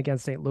deflection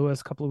against St. Louis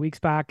a couple of weeks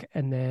back.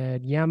 And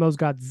then Yamo's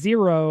got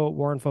 0.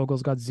 Warren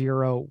Fogel's got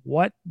 0.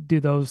 What do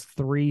those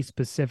 3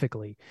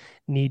 specifically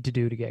need to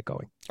do to get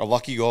going? A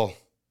lucky goal.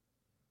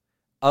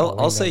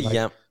 I'll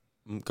say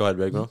Go ahead,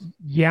 Big Mo.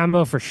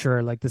 Yamo for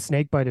sure. Like, the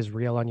snake bite is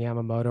real on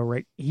Yamamoto,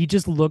 right? He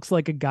just looks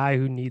like a guy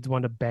who needs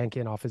one to bank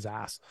in off his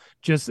ass.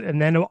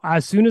 And then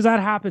as soon as that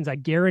happens, I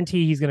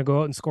guarantee he's going to go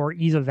out and score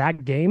either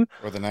that game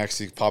or the next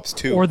he pops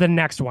 2 or the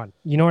next one.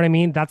 You know what I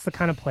mean? That's the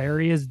kind of player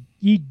he is.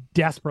 He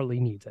desperately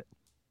needs it.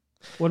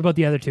 What about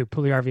the other 2,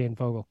 Puljujarvi and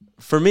Fogle?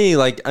 For me,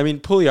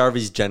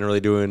 Puljujarvi's generally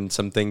doing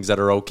some things that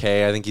are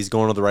okay. I think he's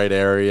going to the right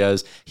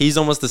areas. He's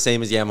almost the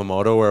same as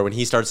Yamamoto, where when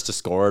he starts to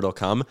score, it'll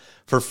come.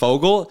 For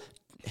Fogle,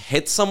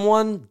 hit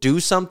someone, do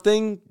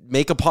something,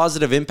 make a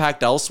positive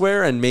impact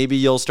elsewhere, and maybe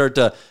you'll start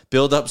to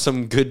build up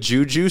some good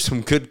juju,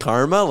 some good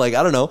karma. Like,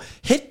 I don't know,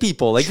 hit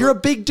people. Like, you're a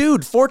big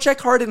dude.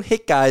 Forecheck hard and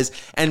hit guys,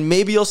 and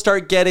maybe you'll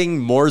start getting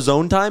more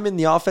zone time in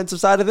the offensive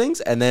side of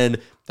things, and then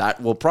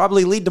that will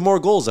probably lead to more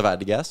goals, if I had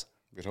to guess.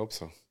 We'd hope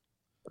so.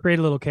 Create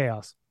a little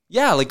chaos.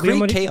 Yeah, like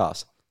create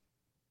chaos.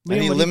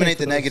 And eliminate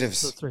the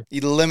negatives.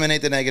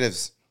 Eliminate the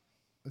negatives.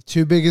 The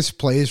 2 biggest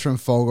plays from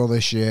Fogle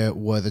this year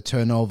were the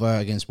turnover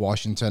against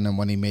Washington and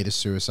when he made a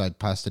suicide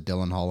pass to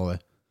Dylan Holloway.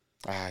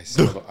 I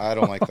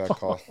don't like that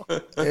call.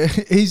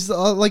 He's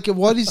like,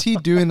 what is he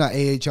doing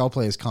that AHL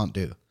players can't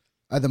do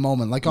at the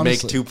moment? Like,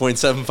 honestly, make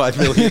 $2.75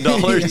 million.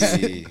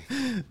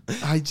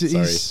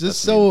 He's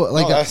just so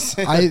like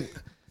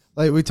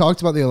we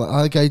talked about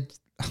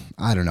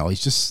I don't know.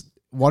 He's just,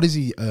 what is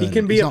he? He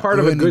can be a part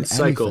of a good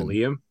cycle,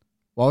 Liam.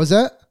 What was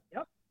that?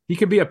 Yep. He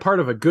can be a part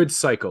of a good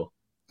cycle.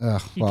 So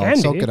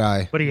could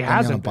I. But he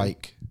hasn't. On a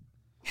bike.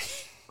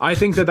 I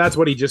think that's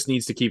what he just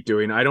needs to keep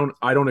doing. I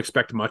don't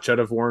expect much out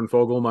of Warren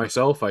Fogle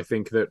myself. I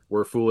think that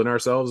we're fooling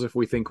ourselves if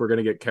we think we're going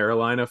to get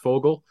Carolina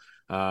Fogle.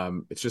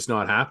 It's just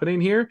not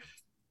happening here.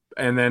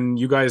 And then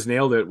you guys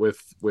nailed it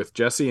with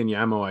Jesse and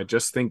Yamo. I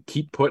just think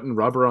keep putting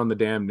rubber on the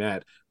damn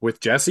net. With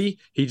Jesse,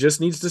 he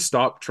just needs to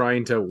stop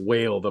trying to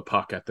whale the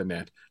puck at the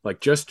net. Like,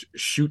 just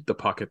shoot the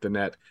puck at the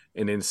net,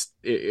 and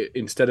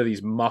instead of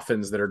these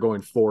muffins that are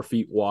going 4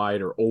 feet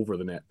wide or over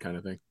the net kind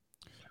of thing.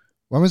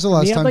 When was the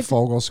last time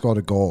Fogle scored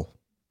a goal?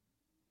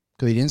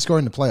 Because he didn't score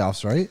in the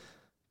playoffs, right?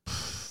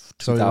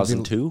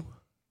 2002.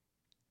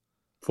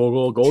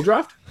 Fogle goal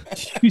draft?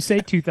 Did you say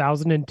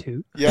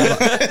 2002? Yeah.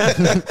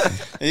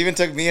 It even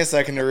took me a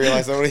second to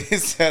realize what he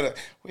said.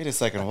 Wait a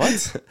second, what?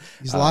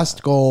 His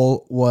last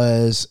goal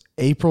was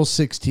April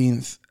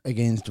 16th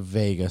against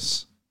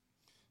Vegas.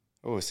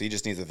 Oh, so he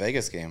just needs a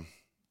Vegas game.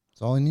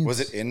 That's all he needs.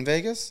 Was it in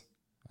Vegas?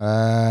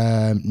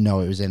 No,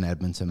 it was in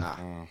Edmonton.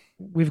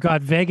 We've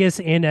got Vegas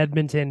in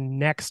Edmonton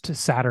next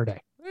Saturday.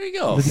 There you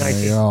go. There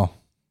you go.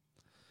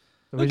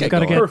 So we just got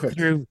to get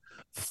through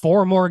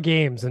 4 more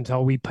games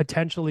until we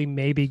potentially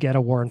maybe get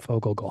a Warren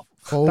Fogle goal.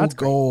 That's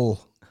goal.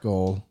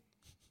 Fogle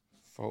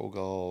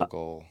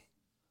goal.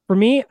 For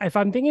me, if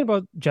I'm thinking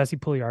about Jesse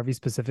Puljujarvi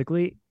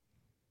specifically,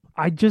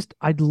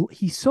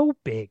 He's so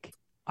big.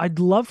 I'd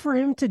love for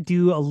him to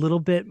do a little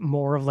bit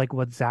more of like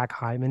what Zach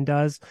Hyman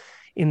does,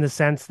 in the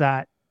sense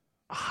that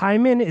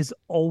Hyman is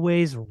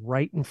always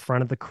right in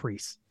front of the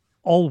crease,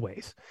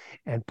 always.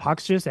 And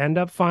pucks just end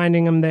up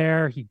finding him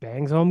there. He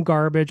bangs home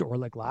garbage, or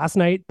like last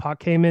night, puck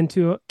came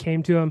to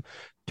him,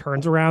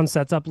 turns around,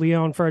 sets up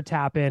Leon for a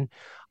tap in.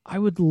 I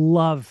would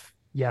love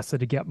Yessa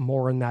to get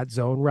more in that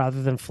zone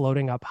rather than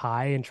floating up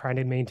high and trying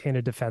to maintain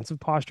a defensive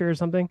posture or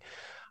something.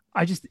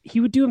 He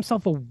would do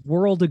himself a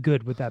world of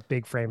good with that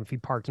big frame if he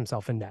parked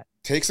himself in net.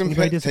 Take some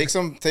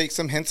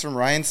hints from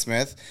Ryan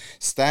Smith,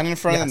 stand in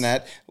front of the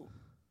net,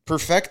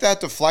 perfect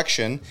that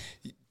deflection.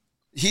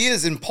 He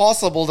is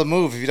impossible to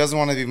move if he doesn't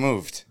want to be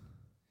moved.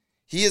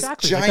 He is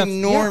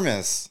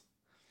ginormous.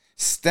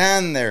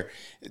 Stand there.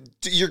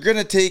 You're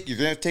gonna take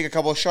a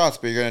couple of shots,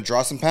 but you're gonna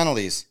draw some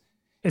penalties.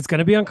 It's going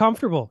to be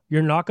uncomfortable.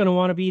 You're not going to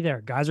want to be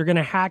there. Guys are going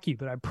to hack you,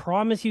 but I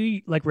promise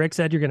you, like Rick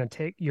said, you're going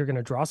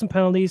to draw some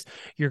penalties.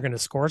 You're going to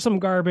score some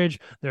garbage.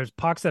 There's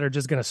pucks that are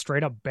just going to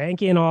straight up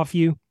bank in off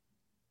you.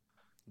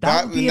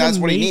 That's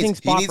what he needs.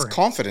 He needs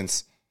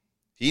confidence.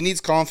 He needs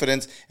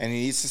confidence, and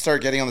he needs to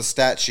start getting on the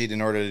stat sheet in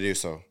order to do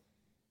so.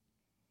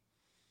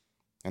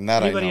 And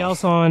that anybody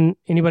else on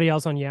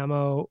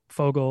Yamo,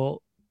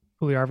 Fogle,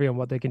 Puljujarvi, and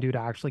what they can do to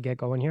actually get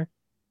going here?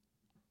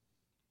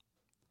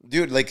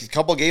 Dude, like a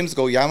couple games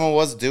ago, Yamo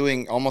was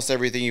doing almost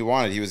everything he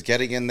wanted. He was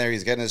getting in there.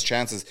 He's getting his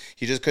chances.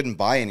 He just couldn't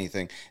buy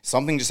anything.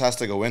 Something just has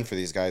to go in for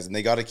these guys, and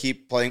they got to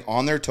keep playing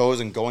on their toes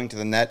and going to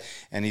the net,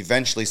 and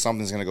eventually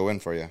something's going to go in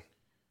for you.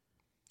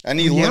 And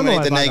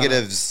eliminate the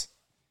negatives.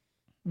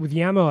 With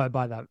Yamo, I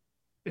buy that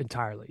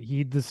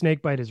entirely. The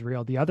snake bite is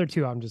real. The other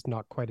two, I'm just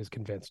not quite as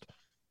convinced.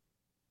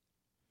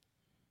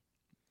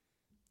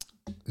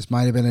 This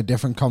might have been a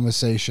different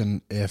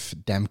conversation if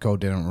Demko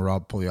didn't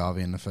rob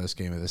Puljujarvi in the first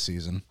game of the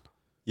season.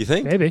 You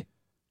think? Maybe.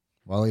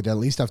 Well, he'd at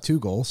least have 2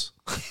 goals.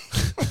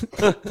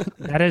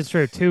 That is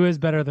true. 2 is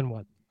better than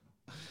 1.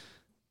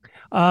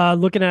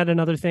 Looking at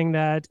another thing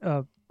that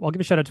I'll give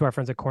a shout out to our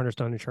friends at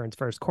Cornerstone Insurance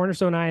first.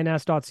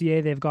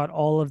 CornerstoneINS.ca. They've got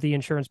all of the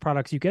insurance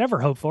products you could ever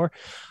hope for.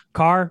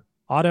 Car,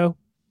 auto,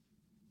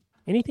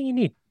 anything you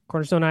need.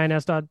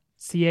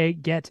 CornerstoneINS.ca.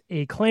 Get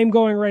a claim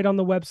going right on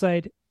the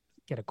website.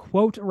 Get a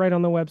quote right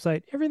on the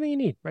website. Everything you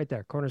need right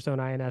there.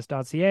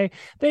 CornerstoneINS.ca.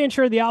 They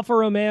insure the Alfa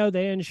Romeo.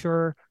 They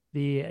insure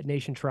the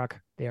Nation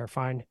truck. They are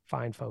fine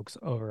folks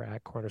over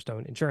at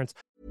Cornerstone Insurance.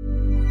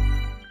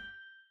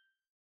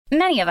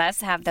 Many of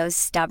us have those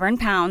stubborn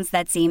pounds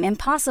that seem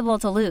impossible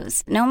to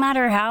lose, no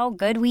matter how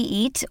good we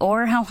eat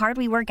or how hard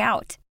we work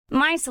out.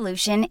 My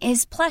solution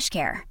is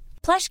PlushCare.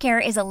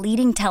 PlushCare is a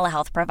leading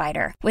telehealth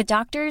provider with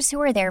doctors who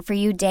are there for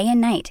you day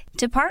and night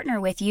to partner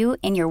with you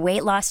in your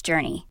weight loss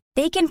journey.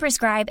 They can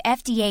prescribe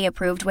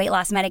FDA-approved weight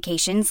loss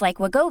medications like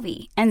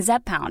Wegovy and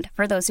Zepbound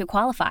for those who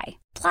qualify.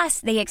 Plus,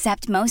 they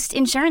accept most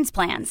insurance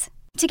plans.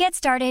 To get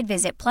started,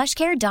 visit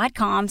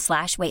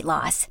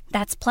plushcare.com/weightloss.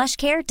 That's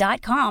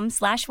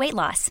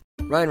plushcare.com/weightloss.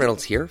 Ryan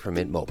Reynolds here from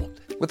Mint Mobile.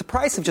 With the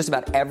price of just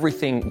about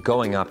everything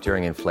going up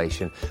during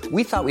inflation,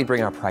 we thought we'd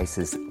bring our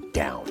prices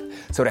down.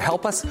 So to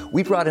help us,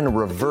 we brought in a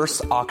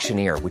reverse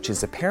auctioneer, which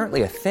is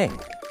apparently a thing.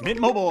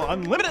 Mint Mobile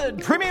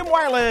Unlimited Premium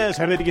Wireless.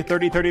 How to get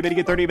 30, 30, bit to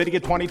get 30, bit to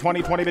get 20,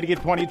 20, 20, bit to get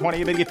 20,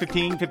 20, bit to get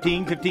 15,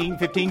 15, 15,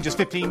 15, just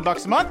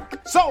 $15 a month?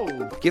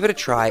 Sold! Give it a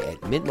try at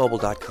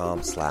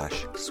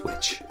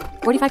mintmobile.com/switch.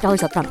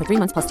 $45 up front for 3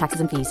 months plus taxes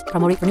and fees.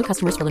 Promo rate for new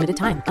customers for limited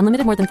time.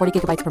 Unlimited more than 40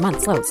 gigabytes per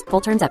month. Slows full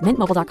terms at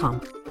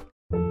mintmobile.com.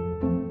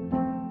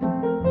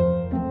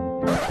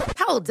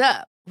 Hold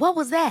up. What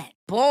was that?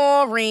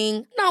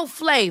 Boring. No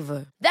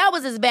flavor. That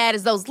was as bad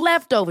as those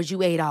leftovers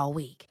you ate all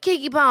week.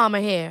 Keke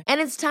Palmer here.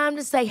 And it's time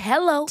to say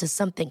hello to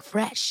something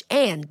fresh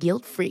and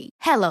guilt-free.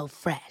 Hello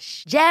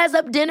Fresh. Jazz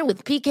up dinner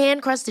with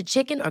pecan-crusted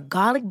chicken or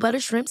garlic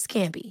butter shrimp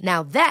scampi.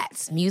 Now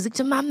that's music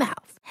to my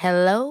mouth.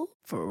 Hello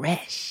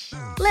Fresh.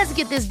 Let's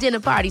get this dinner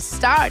party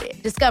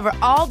started. Discover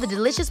all the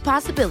delicious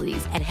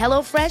possibilities at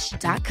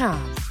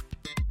HelloFresh.com.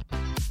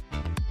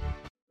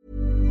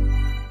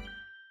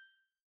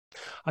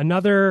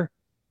 Another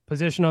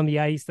position on the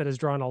ice that has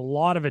drawn a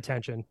lot of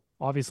attention,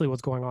 obviously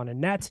what's going on in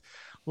net.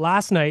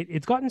 Last night,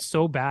 it's gotten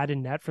so bad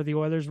in net for the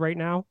Oilers right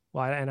now.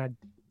 Well, and I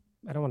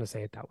don't want to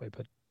say it that way,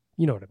 but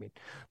you know what I mean.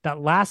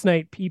 That last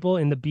night, people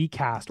in the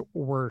B-cast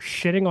were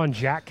shitting on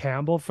Jack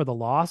Campbell for the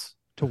loss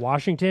to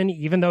Washington,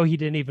 even though he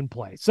didn't even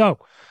play. So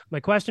my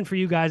question for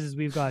you guys is,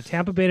 we've got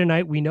Tampa Bay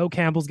tonight. We know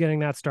Campbell's getting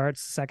that start,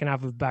 second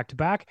half of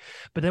back-to-back,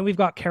 but then we've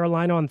got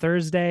Carolina on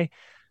Thursday,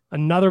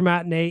 another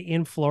matinee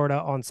in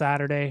Florida on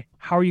Saturday.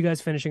 How are you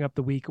guys finishing up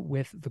the week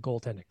with the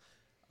goaltending?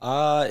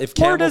 If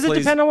Campbell or does it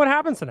depend on what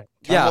happens tonight?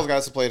 Campbell's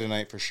got to play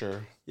tonight for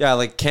sure. Yeah,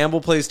 like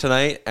Campbell plays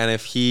tonight, and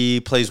if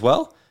he plays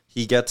well,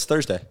 he gets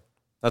Thursday.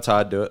 That's how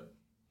I'd do it.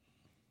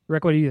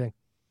 Rick, what do you think?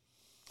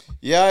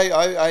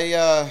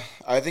 Yeah,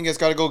 I think it's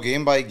got to go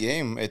game by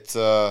game. It's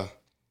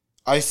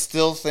I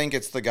still think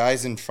it's the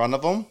guys in front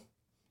of him,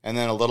 and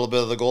then a little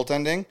bit of the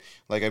goaltending.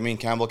 Like, I mean,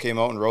 Campbell came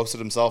out and roasted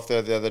himself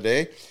there the other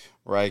day,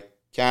 where I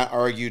can't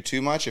argue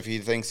too much if he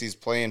thinks he's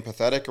playing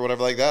pathetic or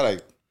whatever like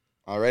that.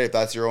 All right, if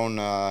that's your own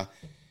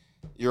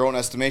your own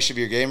estimation of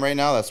your game right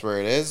now. That's where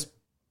it is.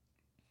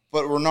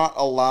 But we're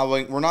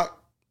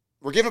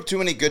giving up too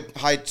many good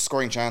high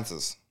scoring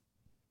chances.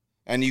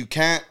 And you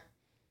can't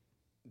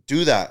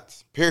do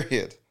that,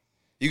 period.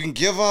 You can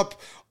give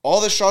up all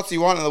the shots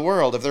you want in the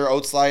world if they're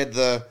outside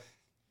the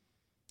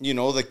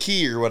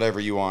key or whatever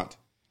you want.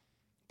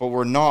 But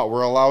we're not.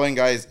 We're allowing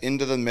guys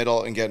into the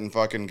middle and getting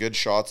fucking good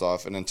shots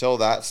off. And until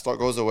that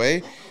goes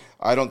away,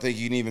 I don't think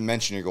you can even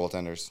mention your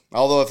goaltenders.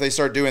 Although if they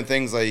start doing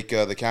things like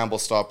the Campbell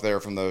stop there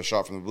from the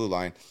shot from the blue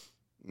line,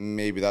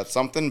 maybe that's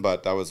something,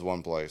 but that was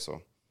one play.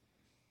 So,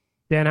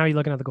 Dan, how are you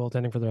looking at the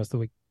goaltending for the rest of the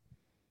week?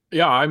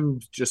 Yeah, I'm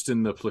just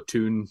in the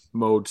platoon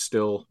mode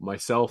still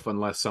myself,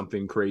 unless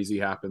something crazy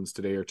happens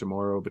today or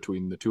tomorrow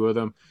between the two of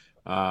them.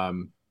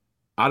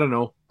 I don't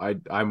know.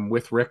 I'm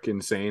with Rick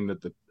in saying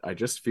that I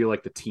just feel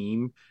like the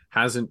team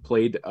hasn't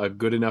played a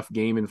good enough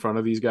game in front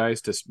of these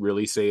guys to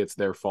really say it's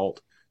their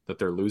fault that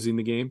they're losing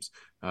the games.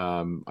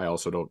 I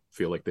also don't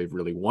feel like they've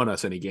really won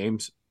us any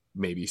games.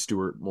 Maybe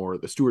Stuart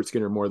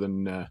Skinner more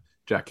than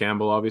Jack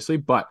Campbell, obviously.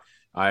 But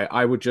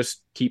I would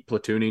just keep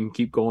platooning,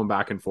 keep going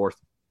back and forth.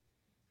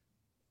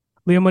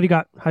 Liam, what do you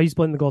got? How are you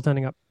splitting the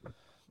goaltending up?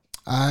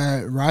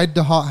 Ride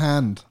the hot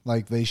hand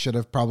like they should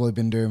have probably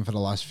been doing for the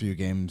last few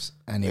games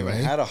anyway.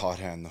 They had a hot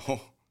hand, though.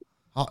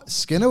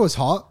 Skinner was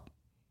hot,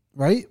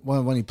 right?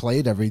 When he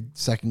played every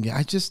second game.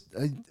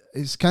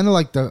 It's kind of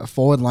like the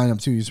forward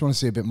lineup too. You just want to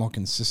see a bit more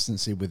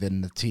consistency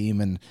within the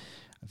team. And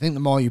I think the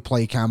more you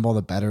play Campbell,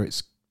 the better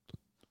it's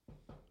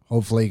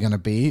hopefully going to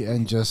be.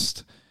 And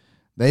just,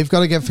 they've got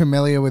to get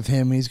familiar with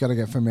him. He's got to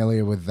get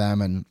familiar with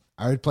them. And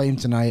I would play him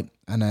tonight.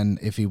 And then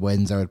if he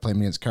wins, I would play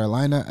him against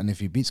Carolina. And if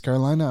he beats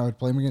Carolina, I would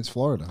play him against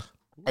Florida.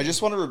 I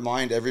just want to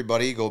remind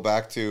everybody, go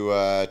back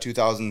to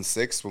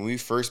 2006 when we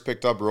first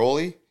picked up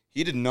Roley.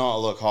 He did not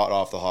look hot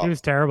off the hop. He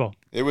was terrible.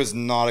 It was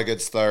not a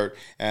good start.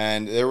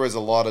 And there was a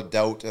lot of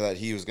doubt that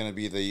he was going to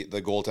be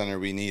the goaltender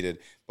we needed.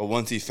 But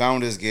once he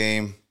found his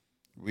game,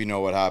 we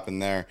know what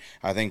happened there.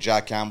 I think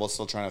Jack Campbell's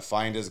still trying to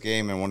find his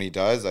game. And when he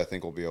does, I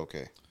think we'll be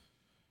okay.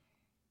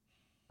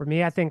 For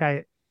me, I think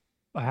I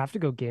have to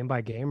go game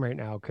by game right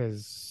now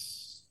because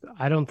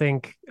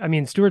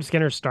Stuart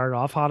Skinner started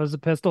off hot as a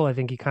pistol. I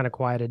think he kind of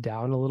quieted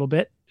down a little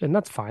bit, and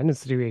that's fine.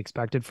 It's to be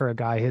expected for a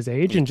guy his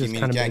age. And just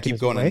kind of can't keep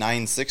going to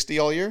 960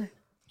 all year.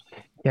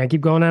 Yeah,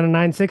 keep going on a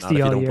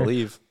 960 all year. Don't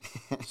believe.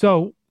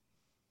 So,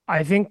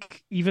 I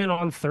think even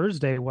on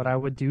Thursday, what I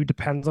would do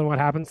depends on what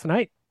happens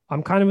tonight.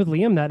 I'm kind of with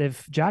Liam that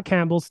if Jack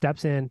Campbell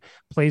steps in,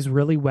 plays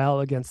really well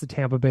against the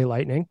Tampa Bay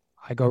Lightning,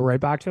 I go right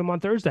back to him on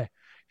Thursday.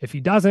 If he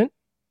doesn't,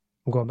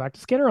 I'm going back to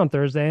Skinner on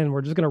Thursday, and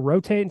we're just going to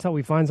rotate until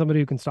we find somebody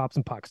who can stop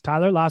some pucks.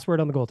 Tyler, last word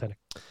on the goaltending.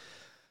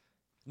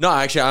 No,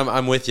 actually,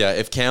 I'm with you.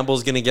 If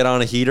Campbell's going to get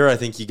on a heater, I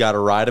think you got to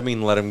ride him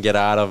and let him get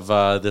out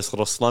of this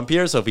little slump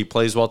here. So if he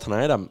plays well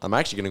tonight, I'm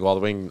actually going to go all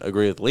the way and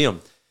agree with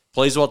Liam.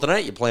 Plays well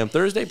tonight, you play him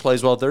Thursday.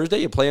 Plays well Thursday,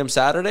 you play him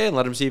Saturday, and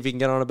let him see if he can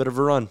get on a bit of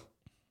a run.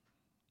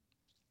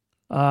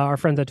 Our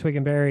friends at Twig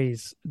and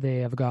Berries, they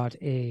have got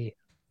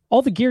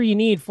all the gear you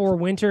need for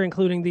winter,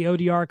 including the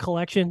ODR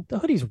collection. The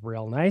hoodie's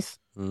real nice.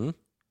 Mm-hmm.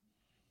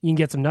 You can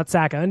get some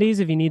nutsack undies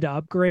if you need to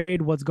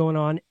upgrade what's going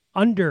on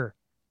under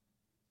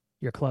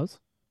your clothes.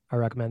 I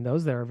recommend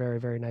those. They're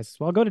very, very nice as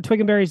well. Go to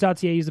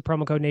twigandberries.ca, use the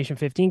promo code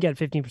NATION15, get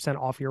 15%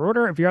 off your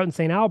order. If you're out in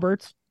St.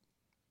 Albert's,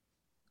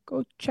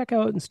 go check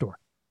out in store.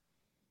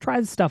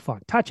 Try the stuff on.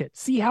 Touch it.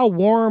 See how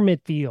warm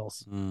it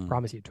feels.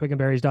 Promise you.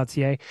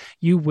 twigandberries.ca.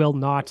 You will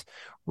not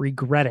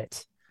regret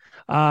it.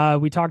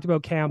 We talked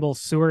about Campbell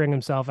sewering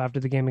himself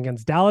after the game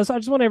against Dallas. I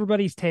just want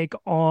everybody's take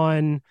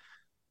on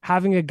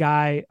having a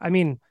guy.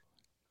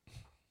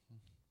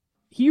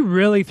 He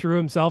really threw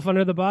himself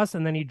under the bus,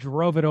 and then he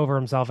drove it over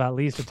himself at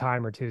least a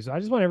time or two. So I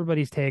just want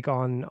everybody's take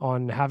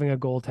on having a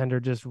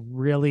goaltender just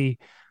really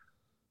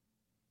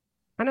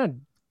I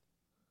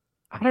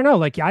don't know.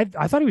 Like I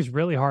thought he was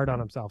really hard on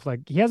himself.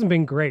 Like he hasn't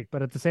been great,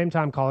 but at the same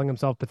time calling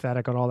himself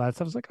pathetic and all that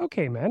stuff. I was like,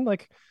 okay, man,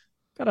 like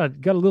got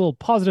a little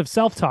positive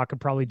self-talk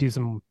could probably do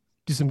some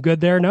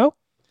good there. No?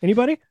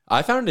 Anybody?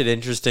 I found it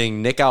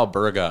interesting. Nick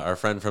Alberga, our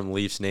friend from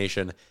Leafs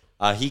Nation,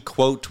 he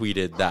quote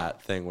tweeted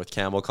that thing with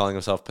Campbell calling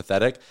himself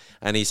pathetic,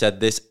 and he said,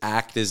 "This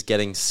act is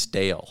getting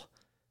stale."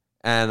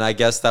 And I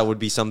guess that would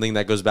be something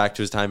that goes back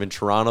to his time in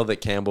Toronto,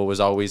 that Campbell was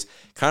always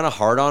kind of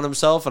hard on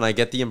himself. And I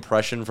get the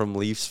impression from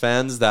Leafs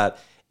fans that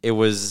it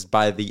was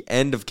by the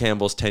end of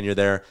Campbell's tenure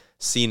there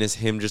seen as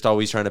him just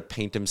always trying to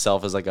paint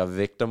himself as like a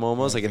victim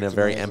almost, like in a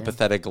very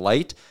empathetic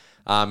light.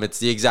 It's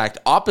the exact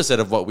opposite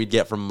of what we'd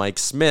get from Mike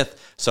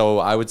Smith. So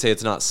I would say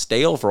it's not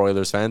stale for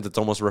Oilers fans. It's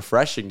almost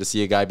refreshing to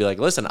see a guy be like,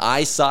 listen,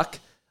 I suck.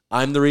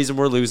 I'm the reason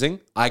we're losing.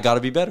 I got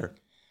to be better.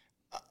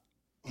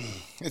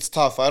 It's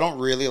tough. I don't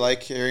really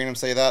like hearing him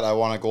say that. I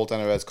want a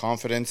goaltender that has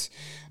confidence.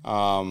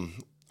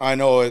 I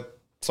know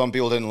some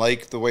people didn't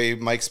like the way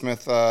Mike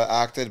Smith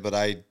acted, but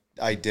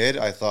I did.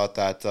 I thought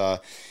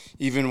that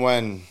even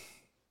when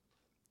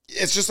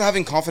it's just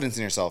having confidence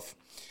in yourself.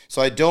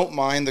 So I don't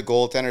mind the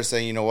goaltender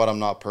saying, you know what, I'm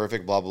not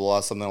perfect, blah, blah,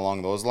 blah, something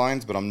along those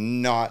lines, but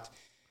I'm not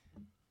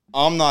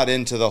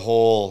into the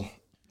whole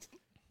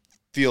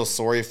feel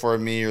sorry for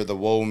me or the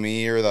woe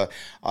me or the.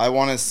 I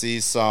want to see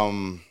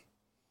some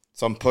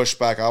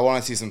pushback. I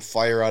want to see some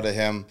fire out of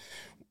him.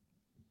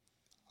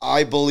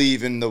 I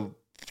believe in the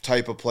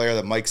type of player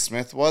that Mike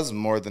Smith was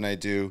more than I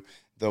do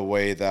the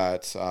way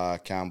that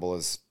Campbell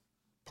is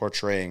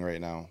portraying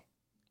right now.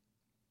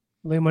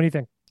 Liam, what do you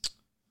think?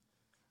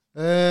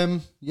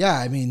 Yeah,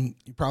 I mean,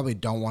 you probably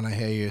don't want to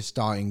hear your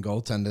starting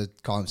goaltender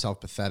call himself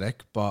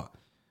pathetic, but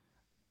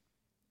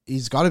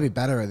he's got to be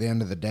better at the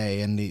end of the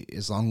day, and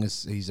as long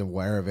as he's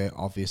aware of it,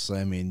 obviously,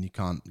 I mean, you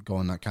can't go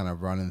on that kind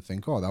of run and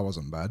think, oh, that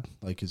wasn't bad.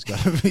 Like, he's got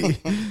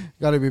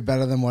to be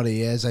better than what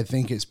he is. I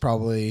think it's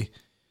probably,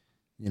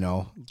 you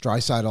know,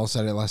 Draisaitl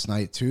said it last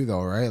night too,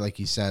 though, right? Like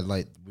he said,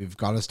 like, we've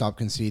got to stop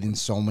conceding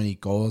so many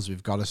goals.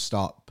 We've got to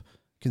stop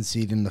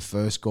conceding the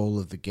first goal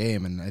of the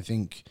game, and I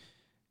think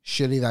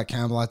shitty that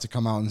Campbell had to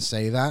come out and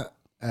say that.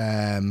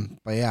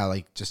 But yeah,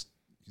 like, just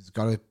he's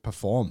got to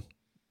perform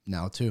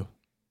now too.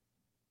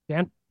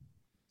 Dan?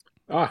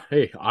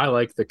 Hey, I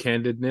like the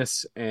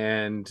candidness,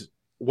 and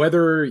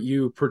whether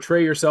you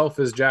portray yourself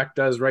as Jack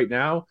does right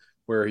now,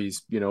 where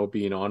he's, you know,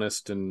 being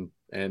honest and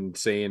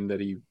saying that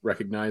he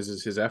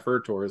recognizes his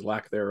effort or his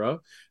lack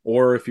thereof,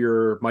 or if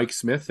you're Mike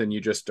Smith and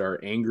you just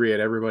are angry at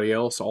everybody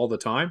else all the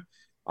time,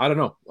 I don't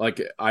know. Like,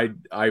 I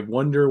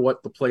wonder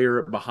what the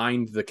player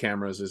behind the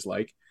cameras is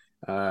like.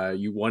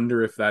 You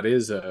wonder if that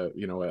is a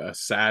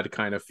sad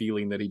kind of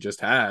feeling that he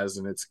just has,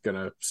 and it's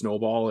gonna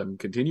snowball and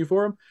continue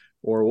for him,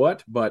 or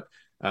what. But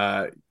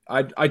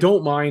I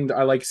don't mind.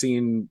 I like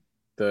seeing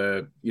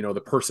the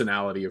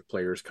personality of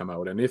players come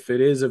out, and if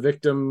it is a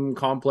victim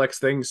complex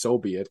thing, so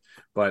be it.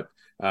 But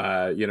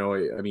I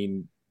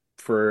mean,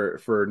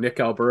 for Nick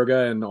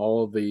Alberga and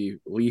all of the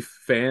Leaf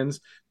fans,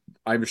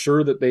 I'm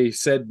sure that they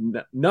said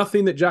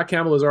nothing that Jack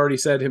Campbell has already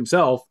said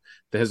himself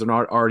that has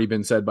not already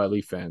been said by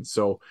Leaf fans.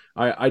 So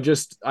I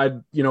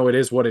it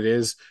is what it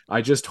is.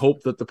 I just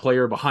hope that the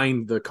player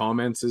behind the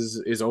comments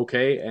is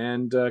okay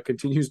and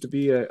continues to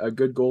be a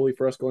good goalie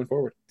for us going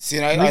forward. See,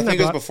 and I think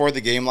it was before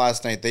the game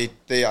last night.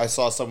 I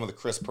saw some with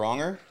Chris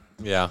Pronger.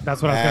 Yeah,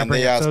 that's what I was going to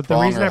bring up. So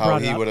the reason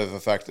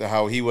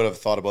how he would have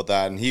thought about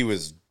that, and he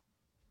was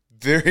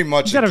very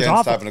much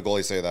against having a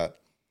goalie say that.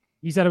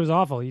 He said it was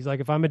awful. He's like,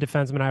 if I'm a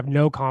defenseman, I have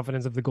no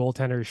confidence of the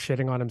goaltender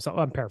shitting on himself.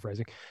 I'm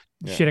paraphrasing,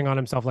 shitting on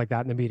himself like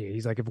that in the media.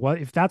 He's like,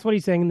 if that's what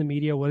he's saying in the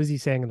media, what is he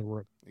saying in the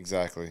room?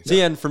 Exactly.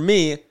 See, and for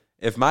me,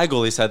 if my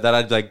goalie said that,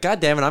 I'd be like, God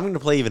damn it, I'm going to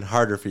play even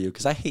harder for you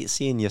because I hate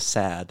seeing you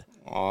sad.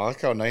 Oh,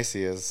 look how nice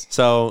he is.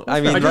 So,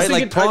 I mean, right?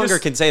 Like,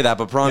 Pronger can say that,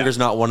 but Pronger's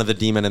not one of the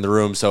demon in the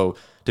room. So,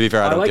 to be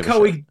fair, I like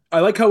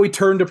how we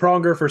turn to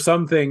Pronger for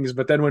some things,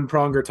 but then when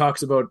Pronger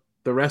talks about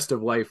the rest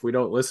of life, we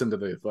don't listen to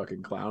the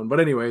fucking clown. But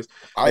anyways,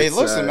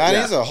 listen,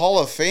 man, he's a Hall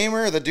of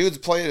Famer. The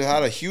dude's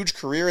had a huge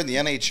career in the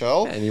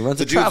NHL, and he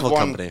runs a travel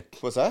company.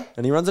 What's that?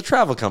 And he runs a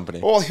travel company.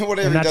 Well,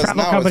 whatever he does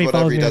now is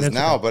whatever he does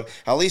now. But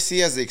at least he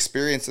has the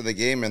experience of the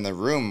game in the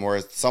room, where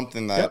it's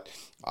something that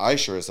I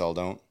sure as hell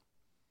don't.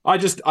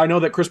 I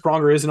know that Chris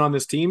Pronger isn't on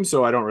this team,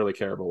 so I don't really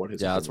care about what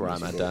his. Yeah, that's where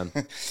I'm at, Dan.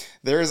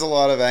 There is a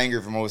lot of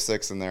anger from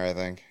 06 in there, I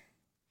think.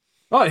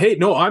 Oh, hey,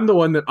 no, I'm the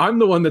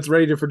one that's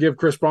ready to forgive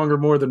Chris Pronger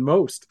more than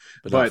most.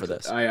 But not for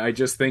this. I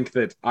just think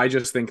that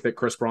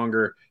Chris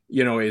Pronger,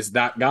 is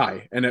that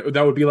guy, and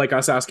that would be like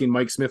us asking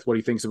Mike Smith what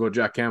he thinks about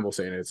Jack Campbell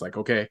saying it. It's like,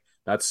 okay,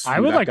 I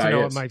would like to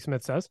know what Mike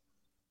Smith says.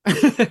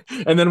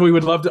 And then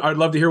I'd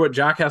love to hear what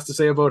Jack has to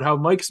say about how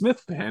Mike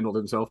Smith handled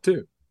himself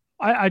too.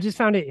 I just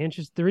found it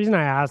interesting. The reason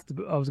I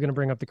was going to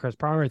bring up the Chris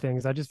Pronger thing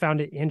is I just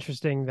found it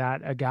interesting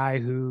that a guy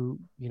who,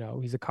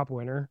 he's a cup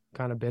winner,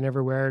 kind of been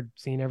everywhere,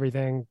 seen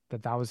everything,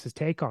 that was his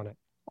take on it.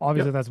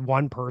 Obviously, that's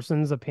one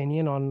person's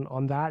opinion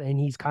on that, and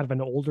he's kind of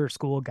an older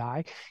school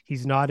guy.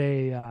 He's not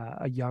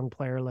a young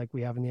player like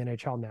we have in the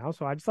NHL now.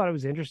 So I just thought it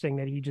was interesting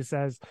that he just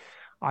says,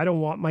 I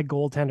don't want my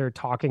goaltender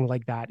talking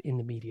like that in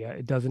the media.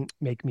 It doesn't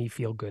make me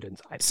feel good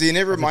inside. See, and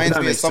it reminds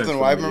me of something.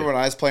 I remember when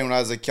I was playing when I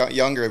was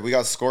younger, we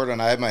got scored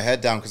and I had my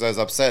head down because I was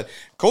upset.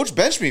 Coach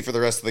benched me for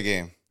the rest of the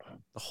game.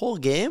 The whole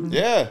game?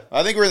 Yeah.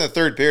 I think we're in the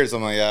third period or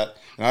something like that.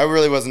 And I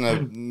really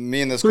wasn't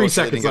me and this coach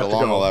didn't get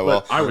along all that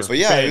well. But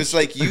yeah, it was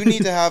like, you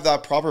need to have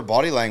that proper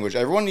body language.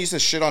 Everyone used to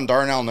shit on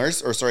Leon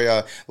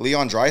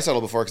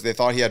Draisaitl before because they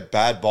thought he had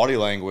bad body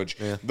language.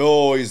 Yeah.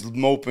 Oh, he's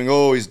moping.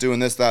 Oh, he's doing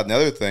this, that, and the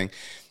other thing.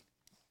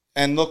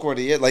 And look what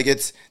he is. Like,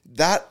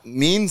 that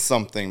means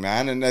something,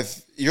 man. And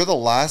if you're the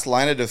last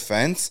line of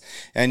defense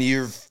and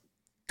you've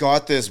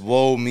got this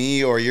woe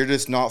me, or you're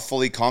just not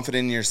fully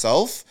confident in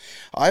yourself,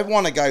 I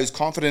want a guy who's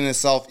confident in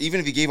himself, even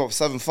if he gave up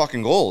 7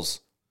 fucking goals.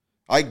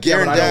 I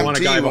guarantee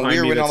when we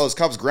were winning all those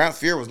cups, Grant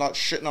Fuhr was not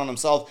shitting on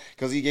himself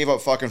because he gave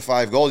up fucking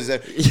 5 goals.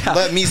 He said,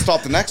 let me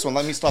stop the next one.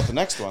 Let me stop the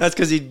next one. That's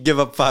because he'd give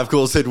up 5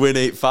 goals, he'd win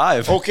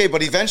 8-5. Okay,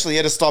 but eventually he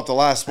had to stop the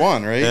last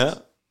one, right? Yeah.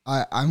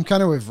 I'm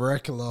kind of with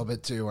Rick a little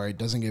bit too, where it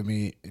doesn't give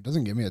me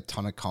a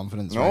ton of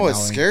confidence. No, it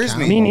scares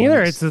me. Me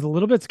neither. It's a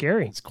little bit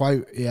scary. It's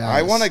quite,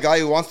 I want a guy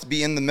who wants to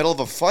be in the middle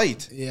of a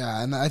fight.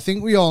 Yeah, and I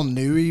think we all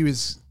knew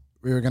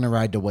we were going to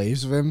ride the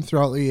waves of him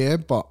throughout the year,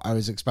 but I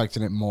was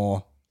expecting it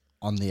more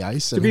on the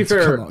ice. To be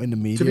fair,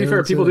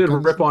 people did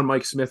rip on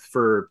Mike Smith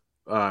for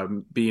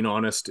being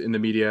honest in the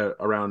media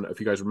around, if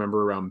you guys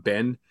remember, around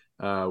Ben.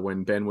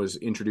 When Ben was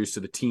introduced to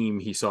the team,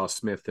 he saw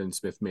Smith, and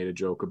Smith made a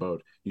joke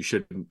about, you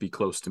shouldn't be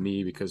close to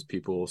me because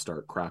people will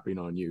start crapping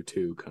on you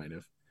too, kind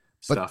of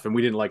stuff. And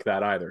we didn't like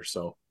that either.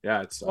 So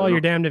yeah, it's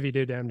you're damned if you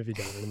do, damned if you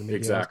don't in the media.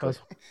 Exactly.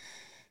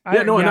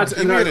 I'm not.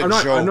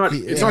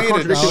 It's not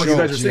contradicting what you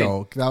guys are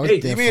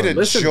saying. He made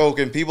a joke,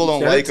 and people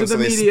don't like him, so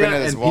they spin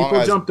it as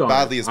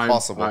badly as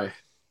possible.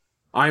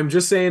 I'm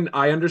just saying,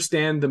 I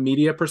understand the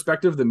media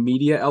perspective, the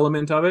media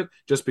element of it,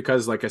 just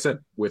because, like I said,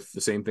 with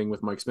the same thing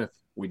with Mike Smith,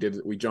 we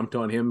jumped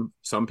on him.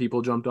 Some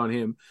people jumped on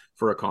him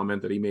for a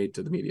comment that he made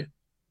to the media.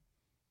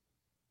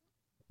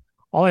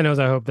 All I know is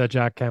I hope that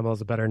Jack Campbell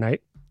has a better night.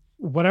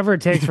 Whatever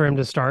it takes for him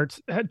to start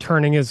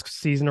turning his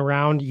season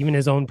around, even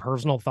his own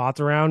personal thoughts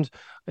around,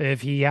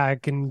 if he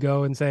can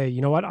go and say,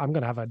 you know what, I'm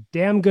going to have a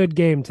damn good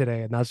game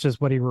today. And that's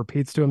just what he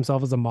repeats to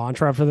himself as a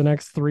mantra for the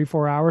next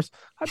 3-4 hours.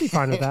 I'd be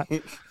fine with that.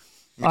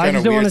 I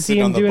just don't want to see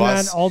him doing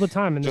that all the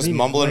time. Just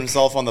mumbling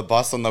himself on the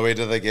bus on the way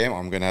to the game.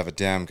 I'm going to have a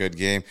damn good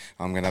game.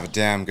 I'm going to have a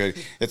damn good...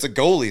 It's a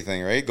goalie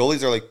thing, right?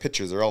 Goalies are like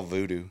pitchers. They're all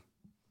voodoo.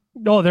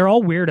 No, they're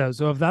all weirdos.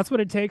 So if that's what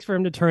it takes for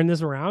him to turn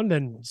this around,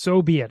 then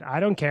so be it. I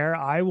don't care.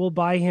 I will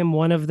buy him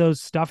one of those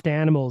stuffed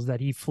animals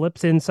that he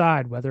flips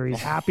inside, whether he's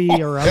happy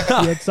or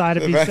outside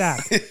if he's sad.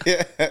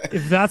 Yeah.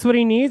 If that's what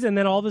he needs, and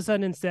then all of a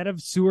sudden, instead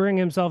of sewering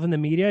himself in the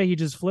media, he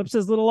just flips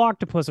his little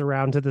octopus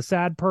around to the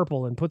sad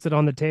purple and puts it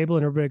on the table,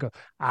 and everybody goes,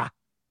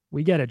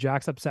 we get it.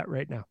 Jack's upset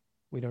right now.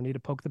 We don't need to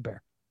poke the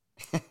bear.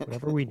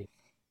 Whatever we need.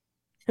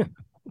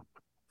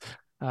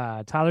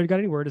 Tyler, you got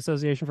any word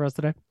association for us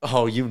today?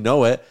 Oh, you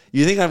know it.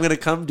 You think I'm going to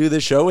come do the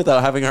show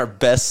without having our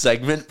best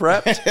segment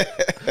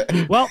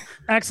prepped? Well,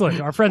 excellent.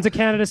 Our friends at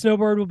Canada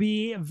Snowboard will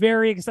be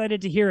very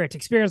excited to hear it.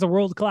 Experience a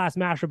world-class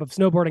mashup of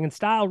snowboarding and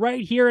style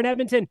right here in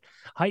Edmonton.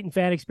 Heightened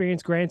fan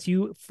experience grants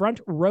you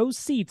front row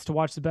seats to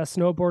watch the best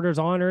snowboarders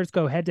on earth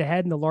go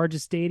head-to-head in the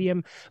largest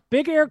stadium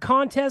big air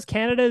contest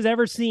Canada has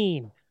ever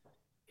seen.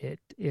 It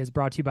is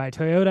brought to you by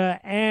Toyota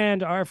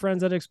and our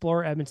friends at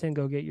Explore Edmonton.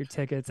 Go get your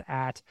tickets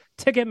at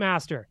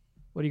Ticketmaster.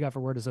 What do you got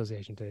for word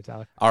association today,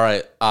 Tyler? All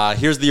right.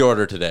 Here's the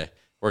order today.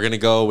 We're going to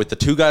go with the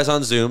two guys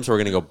on Zoom. So we're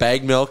going to go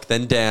Bag Milk,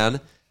 then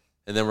Dan,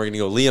 and then we're going to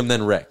go Liam,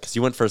 then Rick, because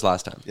you went first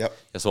last time. Yep.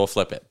 Yeah, so we'll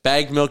flip it.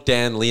 Bag Milk,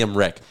 Dan, Liam,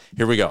 Rick.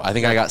 Here we go. I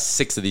think I got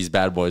 6 of these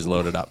bad boys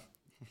loaded up.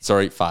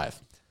 Sorry, 5.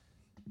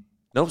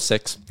 No,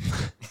 6.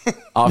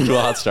 Off to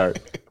a hot start.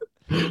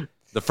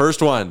 The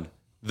first one,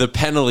 the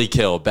penalty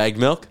kill. Bag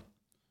Milk.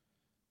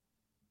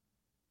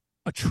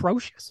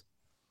 Atrocious.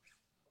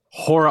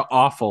 Horror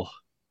awful.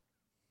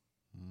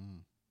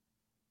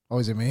 Oh,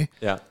 is it me?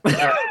 Yeah.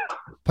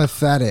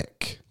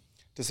 Pathetic.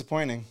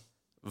 Disappointing.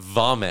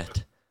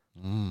 Vomit.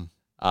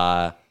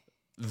 The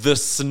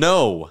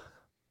snow.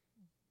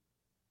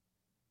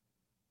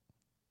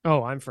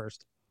 Oh, I'm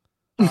first.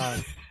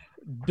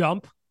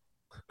 Dump.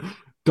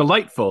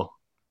 Delightful.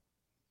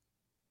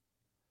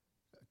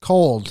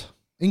 Cold.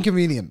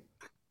 Inconvenient.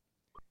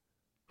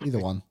 Either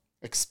one.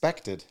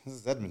 Expected. This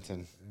is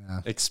Edmonton. Yeah.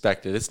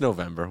 Expected. It's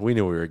November. We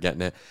knew we were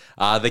getting it.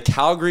 The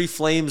Calgary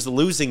Flames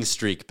losing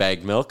streak.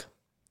 Bag Milk.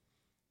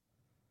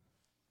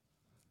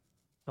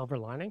 Silver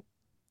lining.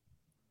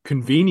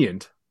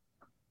 Convenient.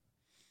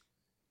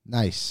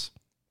 Nice.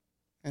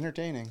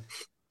 Entertaining.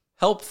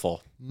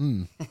 Helpful.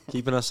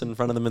 Keeping us in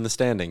front of them in the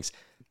standings.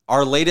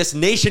 Our latest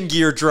Nation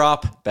Gear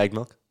drop. Bag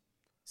Milk.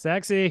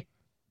 Sexy.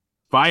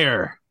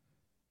 Fire.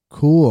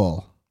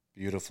 Cool.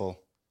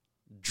 Beautiful.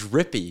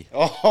 Drippy.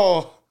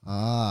 Oh.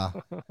 That's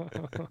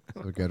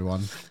a good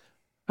one.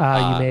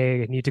 You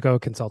may need to go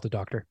consult a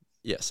doctor.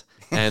 Yes.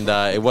 And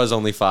it was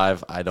only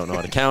 5. I don't know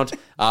how to count.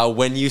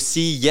 When you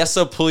see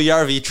Jesse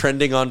Puljärvi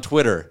trending on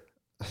Twitter.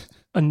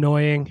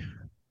 Annoying.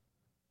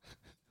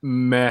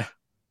 Meh.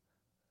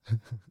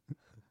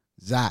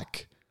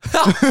 Zach.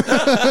 That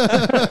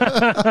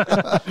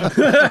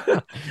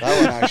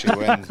one actually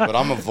wins, but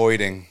I'm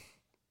avoiding.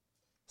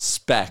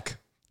 Spec.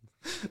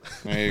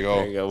 There you go.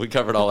 There you go. We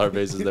covered all our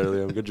bases there,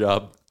 Liam. Good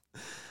job.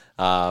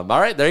 All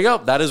right, there you go.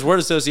 That is word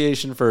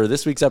association for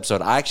this week's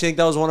episode. I actually think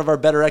that was one of our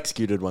better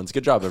executed ones.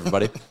 Good job,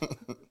 everybody.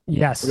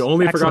 Yes. We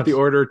only forgot the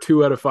order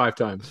 2 out of 5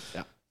 times.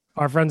 Yeah.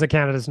 Our friends at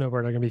Canada Snowboard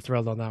are going to be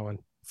thrilled on that one.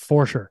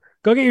 For sure.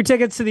 Go get your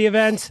tickets to the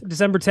event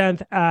December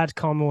 10th at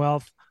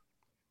Commonwealth.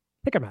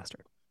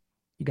 Ticketmaster.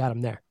 You got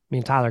them there. Me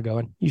and Tyler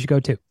going. You should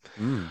go too.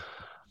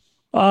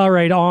 All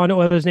right. On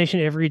Oilers Nation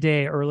every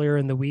day earlier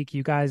in the week,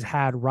 you guys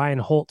had Ryan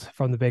Holt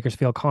from the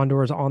Bakersfield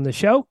Condors on the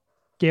show.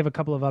 Gave a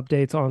couple of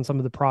updates on some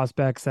of the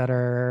prospects that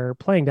are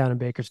playing down in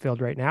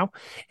Bakersfield right now.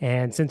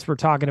 And since we're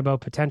talking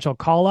about potential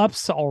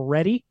call-ups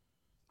already,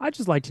 I'd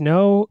just like to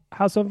know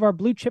how some of our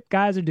blue chip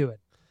guys are doing.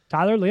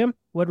 Tyler, Liam,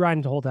 what did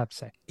Ryan Holt have to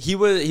say? He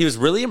was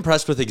really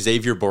impressed with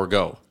Xavier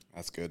Bourgault.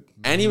 That's good.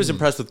 And he was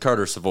impressed with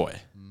Carter Savoy.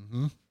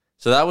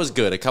 So that was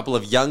good. A couple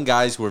of young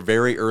guys who were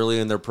very early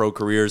in their pro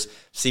careers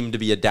seemed to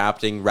be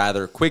adapting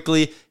rather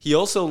quickly. He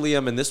also,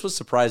 Liam, and this was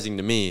surprising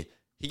to me,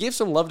 he gave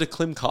some love to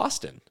Klim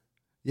Kostin.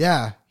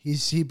 Yeah,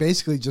 he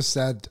basically just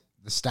said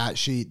the stat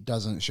sheet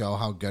doesn't show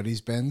how good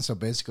he's been. So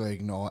basically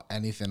ignore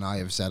anything I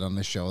have said on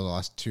this show the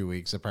last 2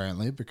 weeks,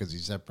 apparently, because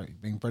he's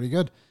been pretty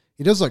good.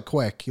 He does look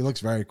quick. He looks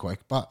very quick,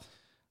 but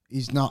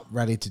he's not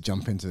ready to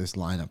jump into this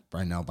lineup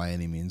right now by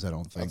any means, I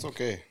don't think. That's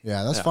okay.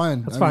 Yeah, that's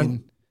fine. That's I fine.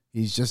 mean,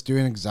 he's just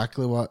doing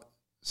exactly what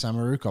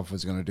Samorukov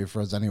was going to do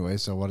for us anyway,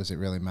 so what does it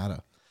really matter?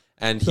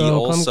 And he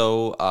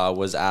also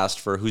was asked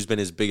for who's been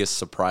his biggest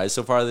surprise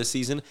so far this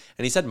season,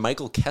 and he said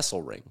Michael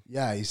Kesselring.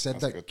 Yeah, he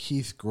said that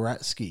Keith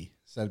Gretzky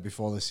said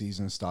before the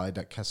season started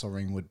that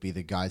Kesselring would be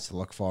the guy to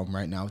look for him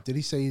right now. Did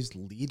he say he's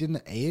leading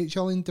the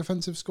AHL in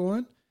defensive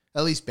scoring?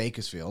 At least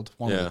Bakersfield,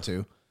 one of the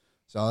two.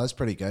 So that's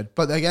pretty good.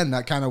 But again,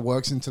 that kind of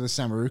works into the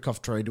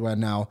Samorukov trade where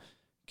now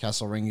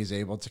Kesselring is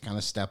able to kind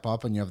of step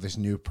up and you have this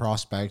new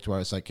prospect where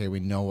it's like, okay, we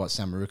know what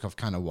Samorukov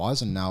kind of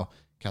was, and now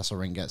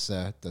Kesselring gets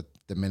the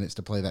minutes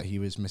to play that he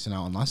was missing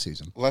out on last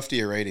season.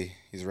 Lefty or righty?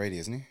 He's righty,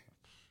 isn't he?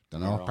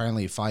 Don't know.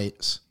 Apparently he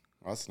fights.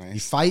 Oh, that's nice. He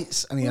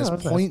fights and he has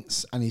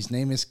points, and his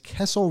name is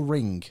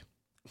Kesselring.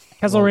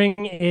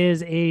 Kesselring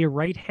is a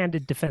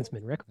right-handed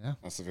defenseman, Rick. Yeah,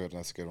 that's a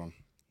good one.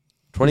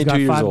 22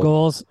 years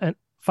old.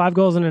 5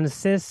 goals and an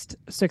assist,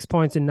 6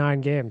 points in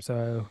 9 games.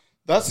 So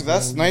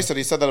that's nice that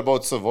he said that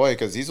about Savoy,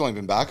 because he's only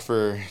been back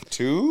for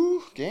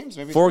 2 games,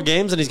 maybe 4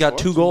 games, and he's got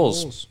 2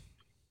 goals.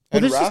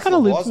 Well, this just kind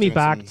of loops me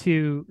back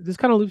to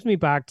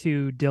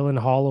Dylan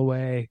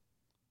Holloway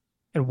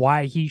and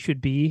why he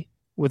should be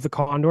with the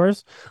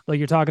Condors. Like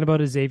you're talking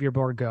about a Xavier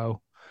Bourgault,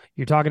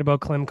 you're talking about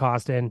Klim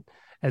Kostin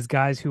as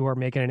guys who are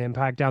making an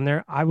impact down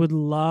there. I would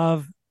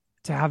love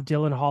to have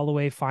Dylan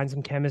Holloway find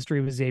some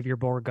chemistry with Xavier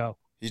Bourgault.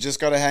 You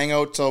just got to hang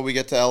out till we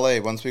get to LA.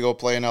 Once we go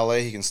play in LA,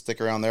 he can stick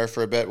around there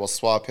for a bit. We'll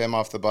swap him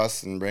off the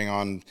bus and bring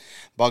on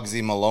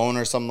Bugsy Malone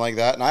or something like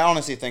that. And I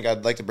honestly think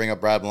I'd like to bring up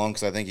Brad Malone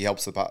because I think he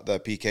helps the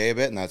PK a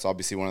bit, and that's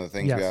obviously one of the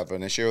things we have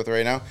an issue with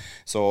right now.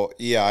 So,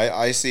 yeah,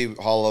 I see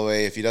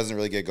Holloway, if he doesn't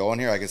really get going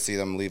here, I could see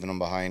them leaving him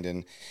behind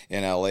in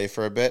LA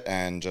for a bit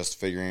and just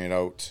figuring it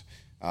out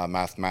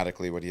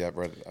mathematically what you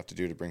have to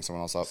do to bring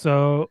someone else up.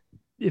 So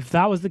if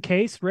that was the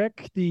case,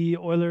 Rick, the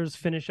Oilers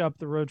finish up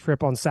the road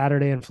trip on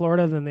Saturday in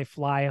Florida, then they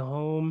fly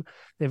home.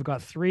 They've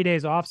got 3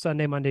 days off,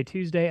 Sunday, Monday,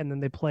 Tuesday, and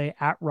then they play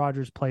at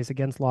Rogers Place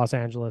against Los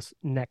Angeles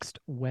next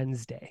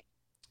Wednesday.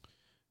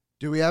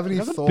 Do we have any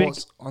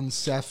thoughts on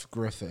Seth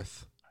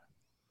Griffith?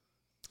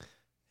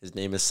 His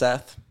name is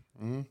Seth.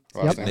 Mm-hmm.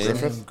 Last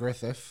name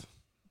Griffith.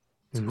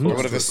 Mm-hmm. I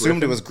would have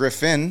assumed it was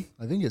Griffin.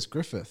 I think it's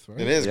Griffith,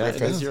 right? It is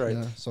Griffith. It is, you're right.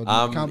 Yeah, so it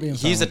can't be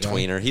he's a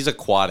tweener. He's a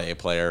quad A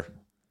player.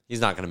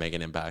 He's not going to make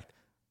an impact.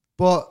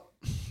 But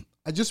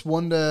I just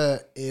wonder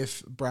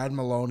if Brad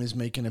Malone is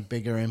making a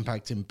bigger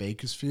impact in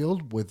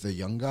Bakersfield with the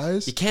young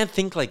guys. You can't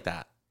think like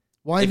that.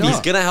 Why if not? If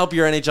he's going to help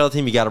your NHL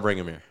team, you got to bring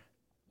him here.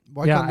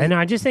 And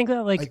I just think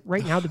that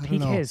right now the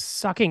PK is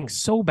sucking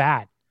so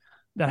bad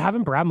that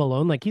having Brad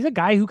Malone, he's a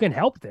guy who can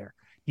help there.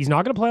 He's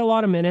not going to play a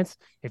lot of minutes.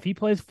 If he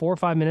plays 4 or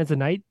 5 minutes a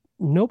night,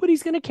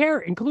 nobody's going to care,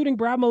 including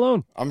Brad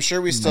Malone. I'm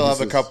sure we still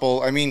have a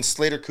couple. I mean,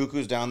 Slater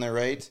Cuckoo's down there,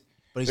 right?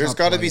 But there's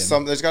got to be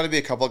There's got to be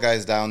a couple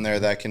guys down there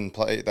that can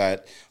play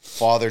that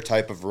father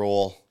type of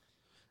role.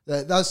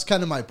 That's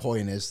kind of my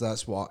point.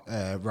 That's what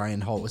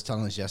Ryan Holt was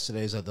telling us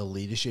yesterday. Is that the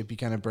leadership he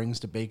kind of brings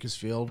to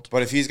Bakersfield.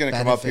 But if he's going to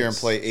come up here and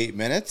play 8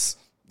 minutes,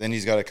 then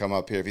he's got to come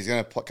up here. If he's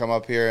going to come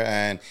up here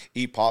and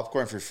eat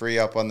popcorn for free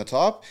up on the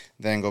top,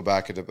 then go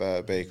back to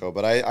Bako.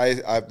 But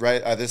I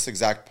right at this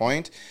exact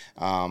point,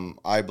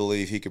 I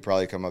believe he could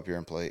probably come up here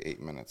and play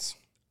 8 minutes.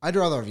 I'd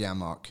rather have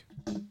Janmark.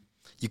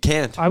 You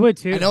can't. I would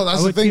too. I know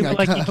that's the thing. Too,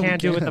 but you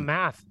can't do it with the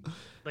math.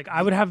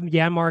 I would have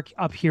Janmark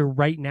up here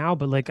right now,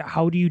 but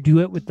how do you do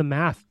it with the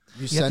math?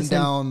 You send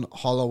down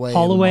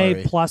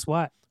Holloway plus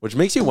what? Which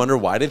makes you wonder,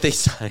 why did they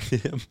sign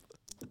him?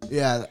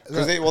 Yeah,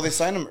 because they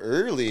signed him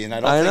early, and I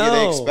don't think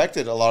they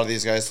expected a lot of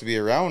these guys to be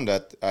around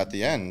at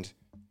the end.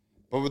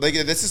 But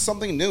this is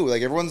something new.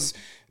 Everyone's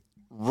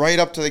right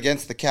up to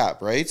against the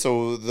cap, right?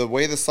 So the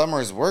way the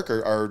summers work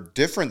are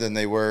different than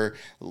they were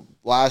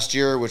last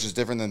year, which is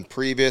different than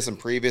previous,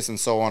 and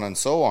so on and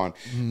so on.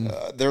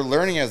 They're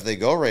learning as they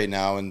go right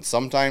now, and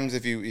sometimes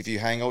if you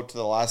hang out to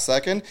the last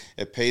second,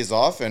 it pays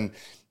off, and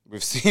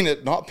we've seen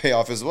it not pay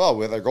off as well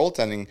with our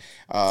goaltending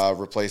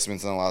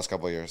replacements in the last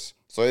couple of years.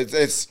 So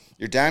it's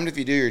you're damned if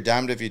you do, you're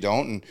damned if you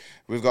don't, and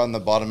we've gotten the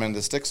bottom end of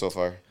the stick so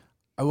far.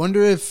 I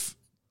wonder if,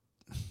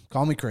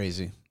 call me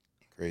crazy,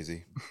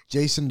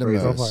 Jason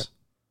Demers.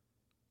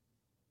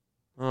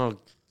 Oh,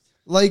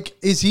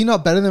 is he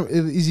not better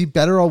is he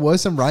better or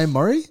worse than Ryan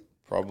Murray?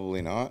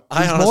 Probably not.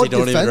 I honestly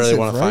don't even really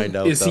want to find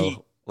out.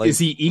 Is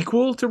he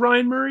equal to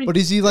Ryan Murray? But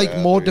is he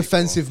more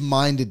defensive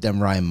minded than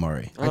Ryan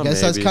Murray? I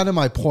guess that's kind of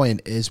my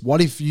point. Is what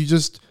if you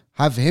just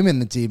have him in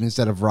the team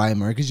instead of Ryan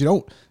Murray? Because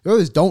the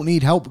Oilers don't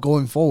need help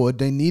going forward.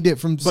 They need it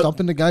from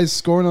stopping the guys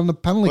scoring on the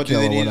penalty kill.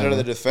 But do they need it out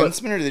of the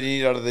defensemen, or do they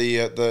need it out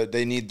of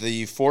they need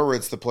the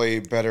forwards to play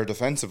better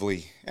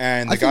defensively?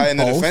 And the guy and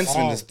the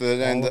defenseman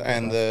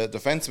and the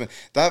defenseman,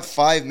 that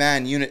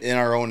 5-man unit in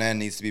our own end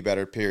needs to be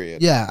better.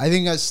 Period. Yeah, I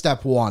think that's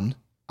step one.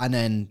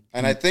 And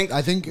I think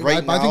I think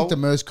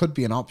Demers could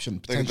be an option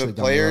potentially.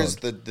 The players,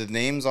 the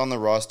names on the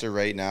roster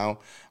right now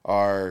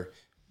are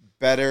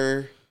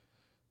better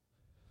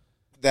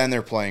than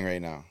they're playing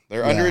right now.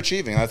 They're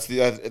underachieving.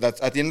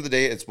 That's at the end of the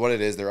day, it's what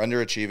it is. They're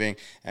underachieving,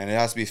 and it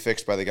has to be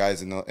fixed by the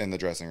guys in the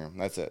dressing room.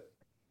 That's it.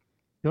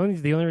 The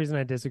only reason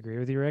I disagree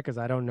with you, Rick, is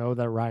I don't know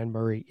that Ryan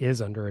Murray is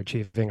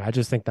underachieving. I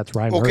just think that's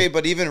Ryan Murray. Okay,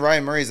 but even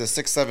Ryan Murray is a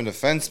 6'7"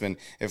 defenseman.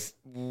 If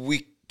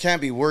we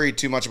can't be worried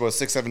too much about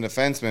 6'7"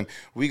 defenseman,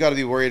 we got to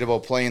be worried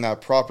about playing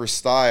that proper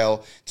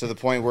style to the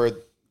point where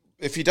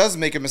if he does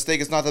make a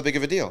mistake, it's not that big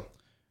of a deal.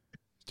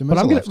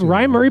 But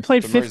Ryan Murray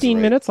played 15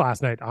 minutes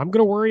last night. I'm going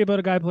to worry about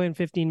a guy playing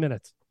 15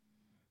 minutes.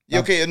 Yeah,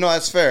 okay, no,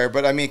 that's fair.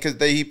 But I mean, because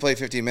he played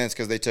 15 minutes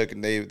because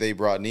they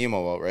brought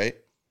Nemo out, right?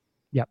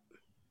 Yep.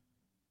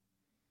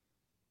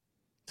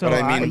 So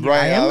but I mean,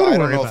 I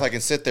don't know if I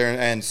can sit there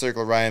and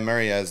circle Ryan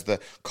Murray as the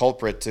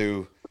culprit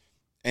to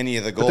any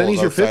of the goals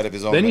outside of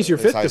his own. Then he's your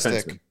fifth high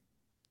defenseman. stick.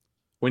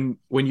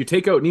 When you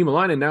take out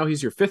Niemelainen, now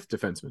he's your fifth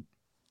defenseman.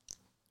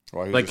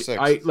 Well, like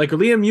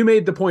Liam, you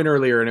made the point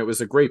earlier, and it was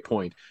a great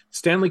point.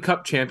 Stanley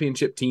Cup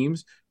championship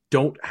teams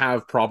don't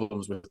have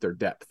problems with their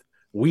depth.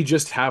 We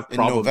just have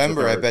problems in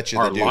November. with I bet you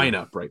our they do.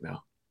 lineup right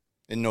now.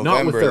 In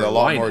November, a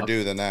lot more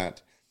do than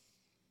that.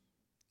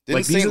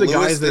 Didn't these are the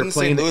guys that are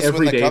playing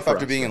every day cup for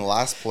after us, being in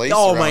last place.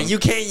 Oh my! You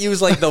can't use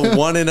like the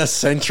one in a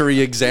century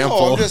example.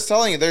 No, I'm just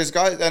telling you. There's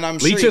guys, and I'm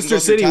sure Leicester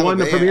City won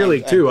the Premier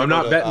League too. I'm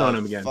not betting on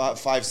him again. 5,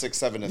 6,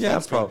 7 Yeah,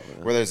 defensemen probably.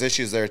 where there's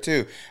issues there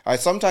too.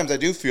 Sometimes I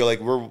do feel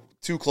like we're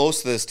too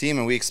close to this team,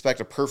 and we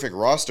expect a perfect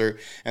roster.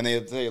 And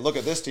they look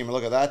at this team and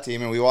look at that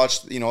team, and we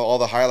watch all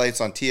the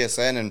highlights on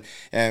TSN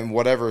and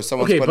whatever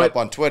someone's put up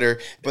on Twitter.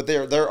 But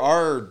there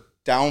are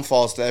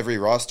downfalls to every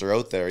roster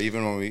out there,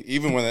 even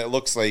when it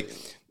looks like.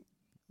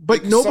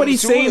 But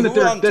nobody's saying that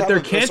there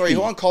can't be. Sorry,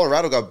 who on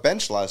Colorado got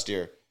benched last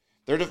year?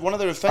 They're one of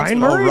their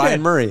defensemen.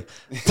 Ryan Murray.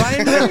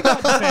 Ryan Murray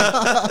got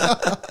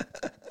benched.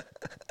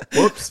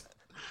 Whoops.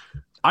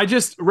 I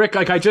just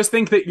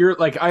think that you're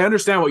I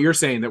understand what you're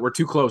saying, that we're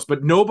too close,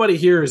 but nobody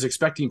here is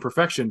expecting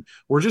perfection.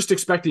 We're just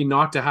expecting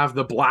not to have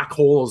the black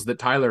holes that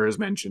Tyler has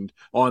mentioned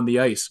on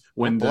the ice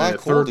when the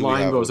third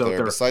line goes out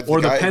there,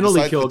 or the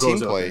penalty kill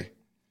goes out there.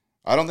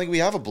 I don't think we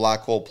have a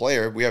black hole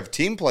player. We have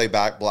team play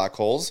back black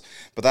holes,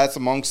 but that's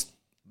amongst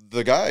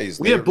the guys.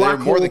 We have black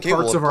hole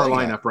parts of our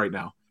lineup right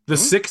now. The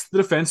sixth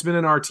defenseman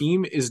in our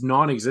team is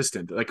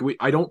non-existent.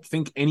 I don't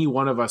think any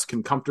one of us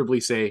can comfortably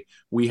say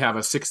we have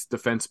a sixth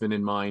defenseman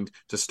in mind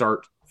to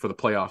start for the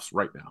playoffs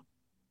right now.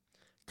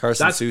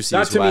 Carson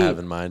Soucy is who I have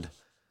in mind.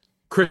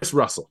 Chris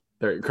Russell.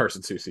 There,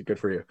 Carson Soucy. Good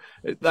for you.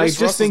 I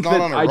just think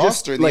not on a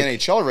roster in the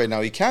NHL right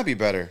now. He can't be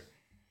better,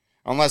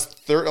 unless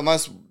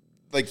 32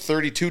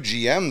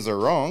 GMs are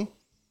wrong.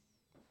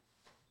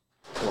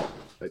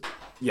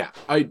 Yeah,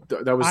 I'm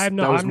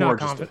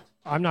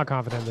not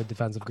confident in the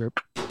defensive group.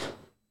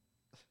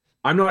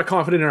 I'm not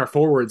confident in our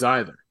forwards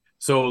either.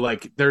 So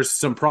there's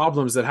some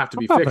problems that have to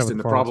be fixed, and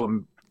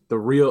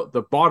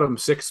the bottom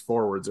six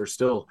forwards are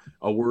still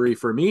a worry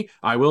for me.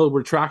 I will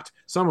retract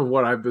some of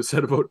what I've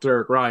said about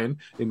Derek Ryan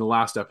in the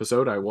last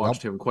episode. I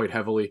watched him quite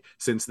heavily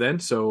since then,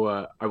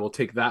 so I will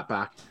take that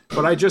back.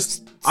 But I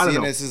don't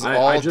know. This is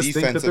all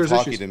defensive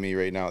hockey to me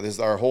right now. This is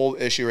our whole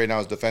issue right now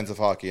is defensive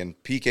hockey, and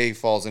PK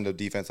falls into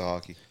defensive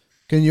hockey.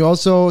 Can you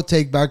also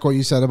take back what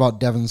you said about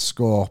Devin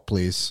Score,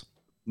 please?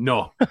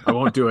 No, I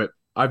won't do it.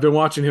 I've been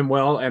watching him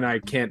well, and I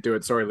can't do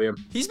it. Sorry, Liam.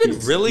 He's been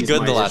really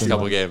good the last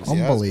couple games.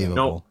 Unbelievable.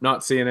 No,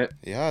 not seeing it.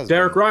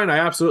 Derek Ryan, I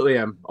absolutely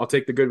am. I'll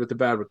take the good with the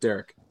bad with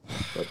Derek.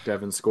 But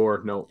Devin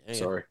Score, no,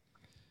 sorry.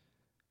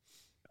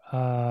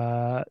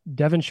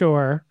 Devin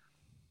Shore,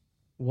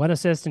 1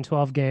 assist in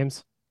 12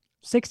 games.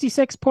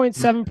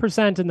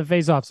 66.7% in the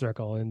face-off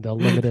circle in the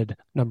limited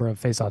number of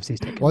face-offs he's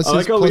taken. I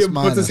like how Liam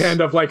puts his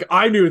hand up like,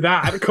 I knew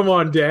that. Come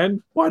on,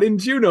 Dan. Why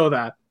didn't you know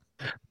that?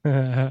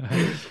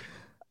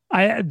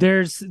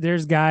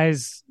 There's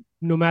guys,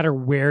 no matter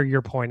where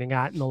you're pointing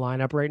at in the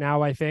lineup right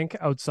now, I think,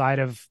 outside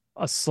of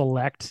a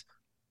select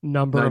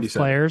number of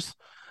players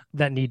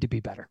that need to be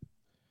better.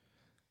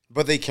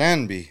 But they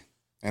can be,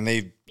 and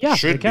they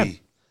should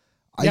be.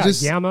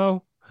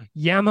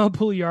 Yamo,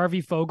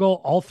 Puljujarvi, Fogle,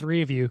 all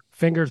three of you,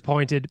 fingers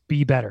pointed,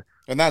 be better.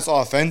 And that's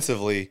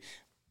offensively,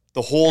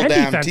 the whole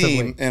damn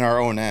team in our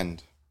own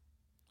end.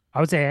 I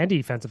would say, and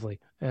defensively.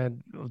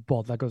 And,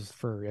 well, that goes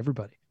for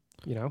everybody,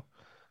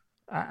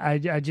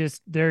 I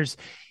just,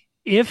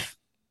 if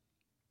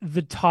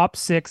the top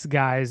six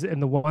guys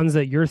and the ones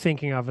that you're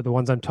thinking of are the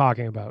ones I'm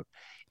talking about,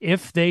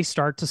 if they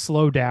start to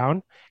slow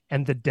down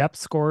and the depth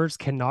scorers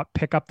cannot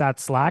pick up that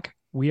slack,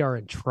 we are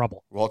in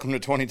trouble. Welcome to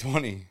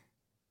 2020.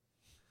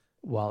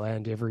 Well,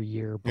 and every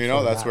year.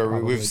 That's where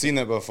we've seen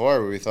it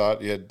before, where we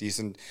thought you had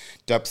decent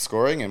depth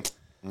scoring, and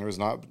it was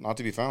not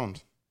to be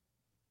found.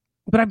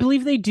 But I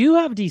believe they do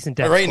have decent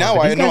depth. Right now,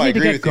 I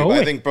agree with you. But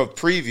I think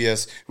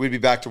previous, we'd be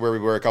back to where we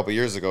were a couple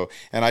years ago.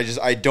 And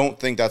I don't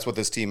think that's what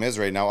this team is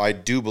right now. I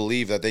do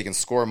believe that they can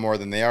score more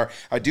than they are.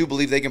 I do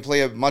believe they can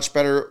play a much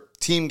better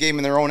team game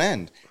in their own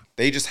end.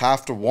 They just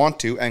have to want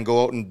to and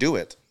go out and do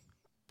it.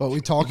 But we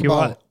talk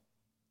about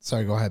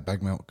Sorry, go ahead,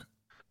 Bag Milk.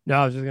 No,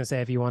 I was just going to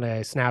say, if you want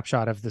a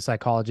snapshot of the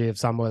psychology of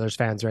some Oilers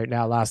fans right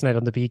now, last night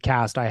on the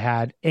Beatcast, I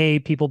had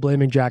people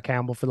blaming Jack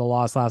Campbell for the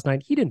loss last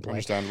night. He didn't play.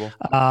 Understandable.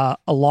 A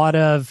lot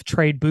of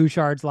trade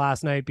Bouchards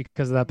last night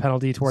because of that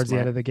penalty towards the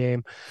end of the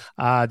game.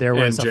 There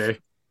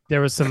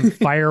was some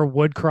fire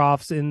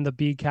Woodcrofts in the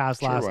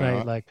Beatcast last night.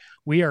 Not? Like,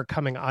 we are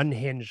coming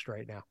unhinged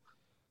right now.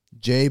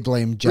 Jay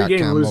blamed Jack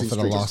Campbell for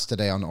the loss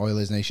today on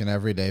Oilers Nation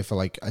every day for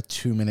like a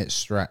 2-minute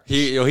stretch.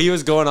 He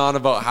was going on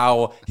about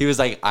how he was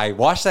like, I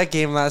watched that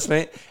game last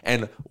night,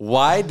 and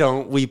why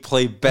don't we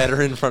play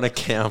better in front of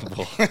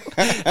Campbell?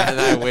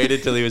 And I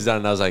waited till he was done,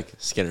 and I was like,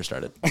 Skinner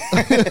started.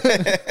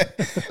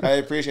 I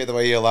appreciate the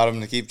way you allowed him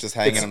to keep just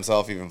hanging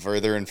himself even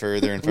further and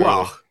further and further.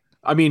 Wow.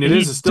 I mean, it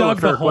is still a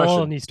fair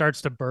question. And he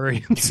starts to bury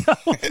himself.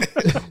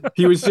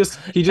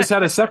 He just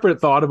had a separate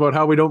thought about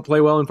how we don't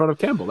play well in front of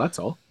Campbell. That's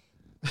all.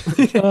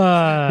 He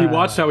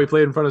watched how we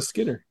played in front of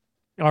Skinner.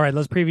 All right,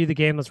 let's preview the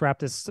game. Let's wrap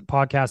this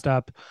podcast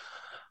up.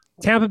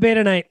 Tampa Bay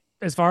tonight.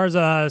 As far as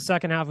a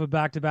second half of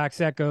back-to-back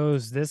set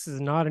goes, this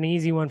is not an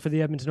easy one for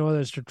the Edmonton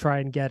Oilers to try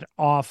and get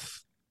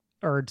off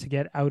or to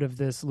get out of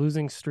this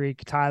losing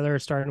streak. Tyler,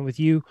 starting with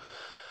you.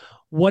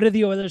 What do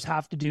the Oilers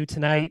have to do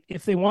tonight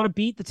if they want to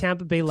beat the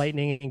Tampa Bay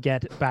Lightning and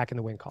get back in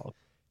the win column?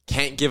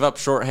 Can't give up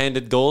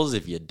shorthanded goals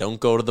if you don't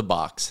go to the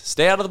box.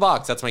 Stay out of the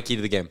box. That's my key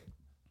to the game.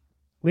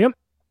 Liam?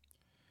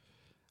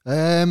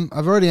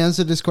 I've already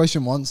answered this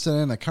question once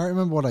today, and I can't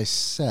remember what I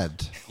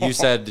said. You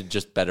said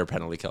just better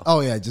penalty kill. Oh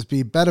yeah, just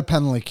be better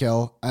penalty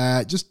kill.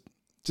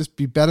 Just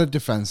be better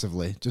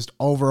defensively. Just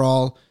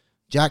overall,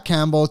 Jack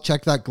Campbell,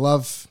 check that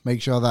glove,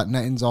 make sure that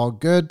netting's all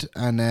good,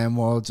 and then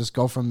we'll just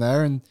go from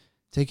there and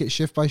take it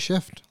shift by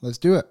shift. Let's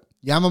do it.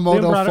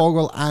 Yamamoto,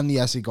 Fogle, and the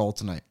Essie goal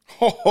tonight.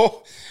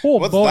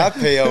 What's that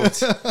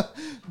payout?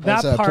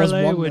 That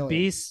parlay would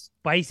be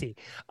spicy.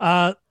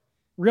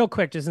 Real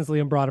quick, just since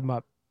Liam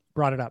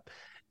brought it up.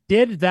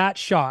 Did that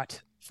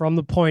shot from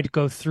the point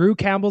go through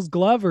Campbell's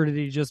glove, or did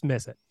he just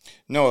miss it?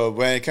 No,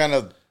 when he kind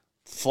of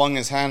flung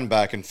his hand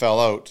back and fell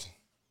out,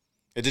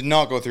 it did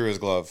not go through his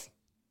glove.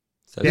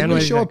 Didn't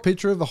we show a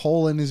picture of the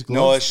hole in his glove?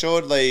 No, it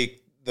showed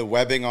like the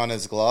webbing on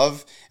his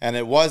glove, and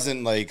it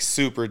wasn't like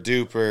super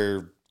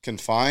duper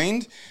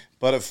confined.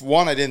 But if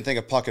one, I didn't think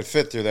a puck could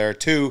fit through there.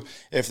 Two,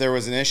 if there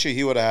was an issue,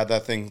 he would have had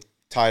that thing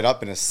tied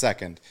up in a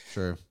second.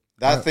 Sure.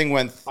 That thing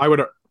went. I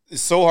would.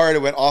 So hard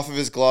it went off of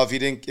his glove.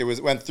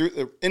 Went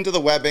through into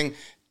the webbing,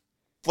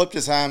 flipped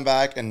his hand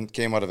back, and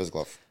came out of his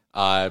glove.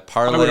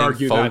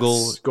 Parlaying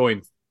Fogle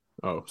going.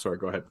 Oh, sorry.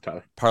 Go ahead,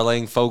 Tyler.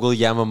 Parlaying Fogle,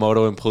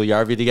 Yamamoto, and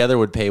Puljujarvi together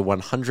would pay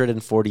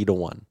 140 to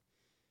 1.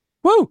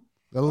 Woo!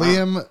 The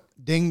Liam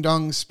Ding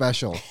Dong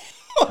special.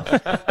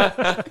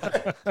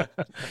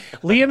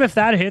 Liam, if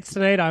that hits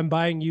tonight, I'm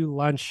buying you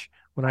lunch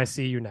when I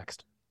see you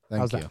next.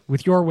 Thank you. That?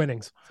 With your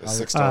winnings. A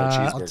 $6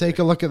 cheeseburger. I'll take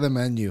a look at the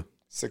menu.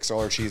 $6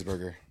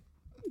 cheeseburger.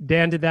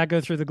 Dan, did that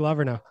go through the glove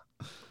or no?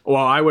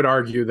 Well, I would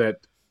argue that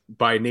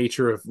by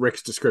nature of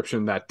Rick's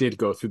description, that did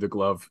go through the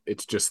glove.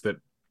 It's just that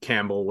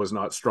Campbell was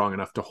not strong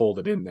enough to hold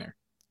it in there.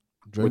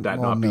 Would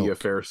that not be a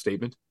fair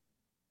statement?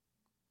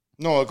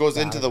 No, it goes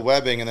into the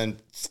webbing and then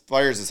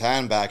fires his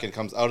hand back and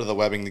comes out of the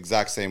webbing the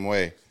exact same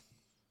way.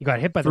 You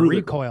got hit by the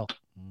recoil.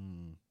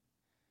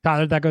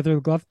 Tyler, did that go through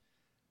the glove?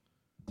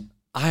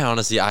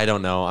 I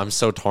don't know. I'm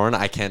so torn.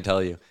 I can't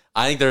tell you.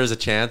 I think there is a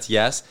chance,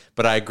 yes,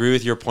 but I agree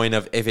with your point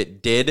of if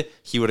it did,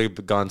 he would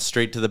have gone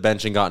straight to the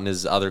bench and gotten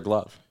his other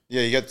glove.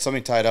 Yeah, you got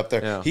something tied up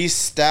there. Yeah. He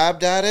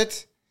stabbed at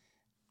it,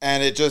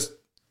 and it just,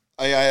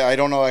 I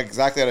don't know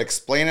exactly how to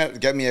explain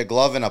it. Get me a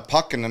glove and a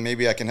puck, and then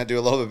maybe I can do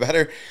a little bit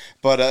better.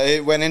 But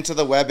it went into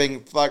the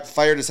webbing,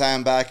 fired his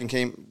hand back,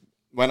 and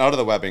went out of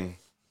the webbing.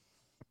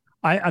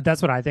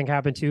 That's what I think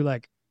happened too.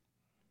 Like,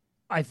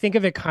 I think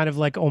of it kind of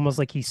like almost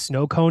like he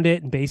snow coned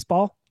it in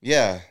baseball.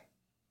 Yeah.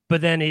 But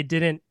then it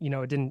didn't.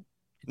 No,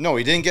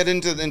 he didn't get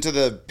into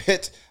the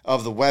pit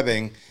of the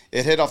webbing.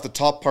 It hit off the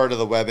top part of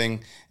the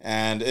webbing,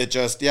 and it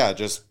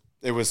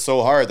it was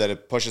so hard that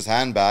it pushed his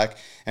hand back.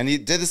 And he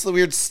did this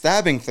weird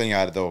stabbing thing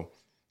at it, though.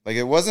 Like,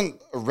 it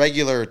wasn't a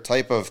regular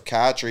type of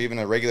catch or even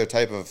a regular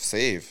type of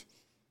save.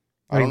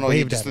 I don't know.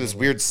 He just did this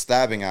weird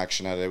stabbing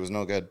action at it. It was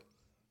no good.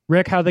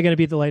 Rick, how are they going to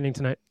beat the Lightning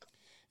tonight?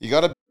 You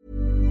got to.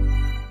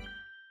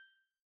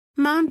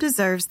 Mom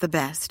deserves the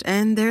best,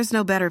 and there's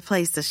no better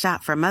place to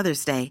shop for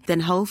Mother's Day than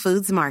Whole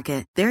Foods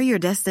Market. They're your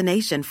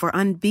destination for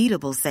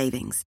unbeatable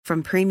savings,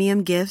 from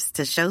premium gifts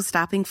to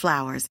show-stopping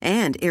flowers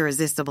and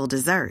irresistible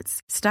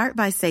desserts. Start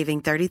by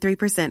saving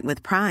 33%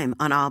 with Prime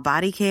on all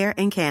body care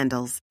and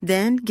candles.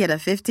 Then get a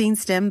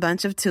 15-stem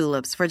bunch of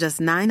tulips for just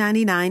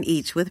 $9.99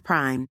 each with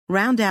Prime.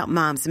 Round out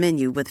Mom's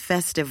menu with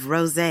festive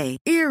rosé,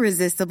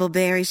 irresistible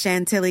berry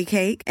chantilly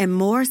cake, and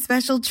more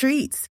special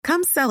treats.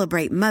 Come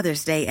celebrate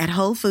Mother's Day at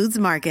Whole Foods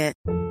Market.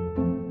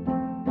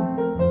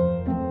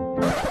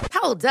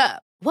 Hold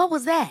up. What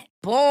was that?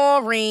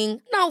 Boring.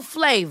 No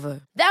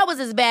flavor. That was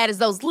as bad as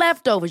those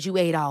leftovers you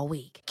ate all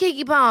week.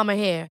 Keke Palmer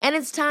here, and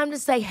it's time to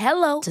say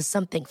hello to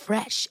something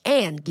fresh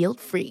and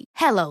guilt-free.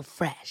 Hello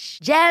Fresh.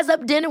 Jazz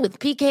up dinner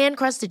with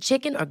pecan-crusted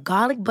chicken or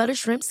garlic butter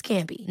shrimp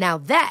scampi. Now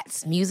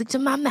that's music to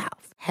my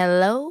mouth.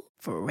 Hello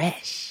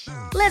Fresh.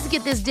 Let's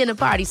get this dinner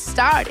party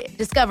started.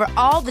 Discover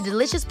all the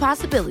delicious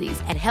possibilities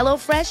at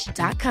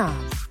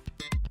hellofresh.com.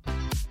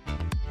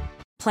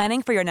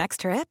 Planning for your next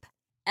trip?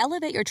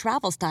 Elevate your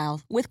travel style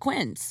with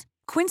Quince.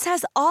 Quince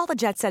has all the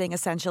jet-setting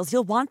essentials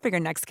you'll want for your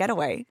next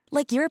getaway,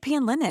 like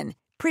European linen,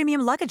 premium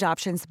luggage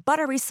options,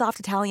 buttery soft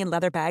Italian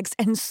leather bags,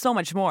 and so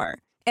much more.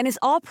 And is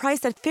all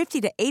priced at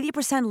 50 to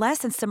 80% less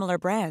than similar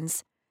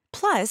brands.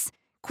 Plus,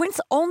 Quince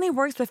only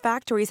works with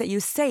factories that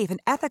use safe and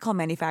ethical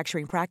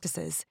manufacturing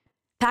practices.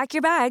 Pack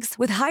your bags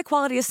with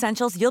high-quality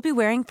essentials you'll be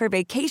wearing for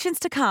vacations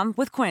to come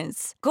with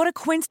Quince. Go to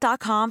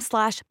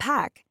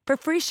quince.com/pack for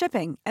free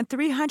shipping and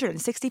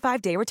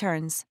 365-day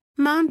returns.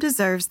 Mom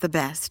deserves the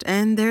best,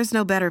 and there's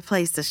no better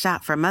place to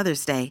shop for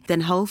Mother's Day than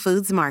Whole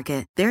Foods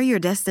Market. They're your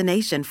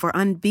destination for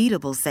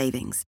unbeatable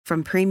savings,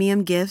 from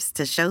premium gifts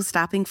to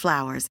show-stopping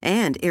flowers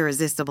and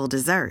irresistible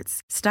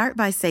desserts. Start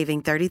by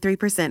saving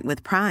 33%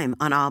 with Prime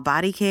on all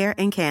body care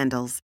and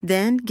candles.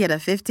 Then get a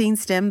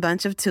 15-stem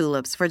bunch of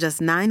tulips for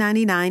just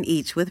 $9.99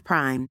 each with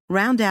Prime.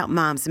 Round out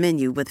Mom's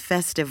menu with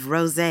festive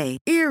rosé,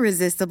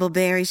 irresistible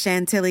berry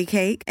chantilly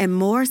cake, and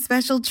more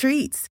special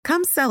treats.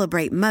 Come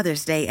celebrate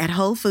Mother's Day at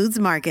Whole Foods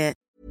Market.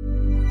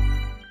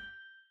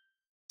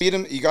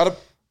 You got to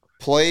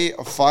play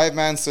a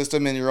five-man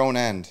system in your own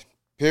end.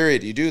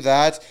 Period. You do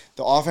that,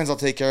 the offense will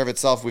take care of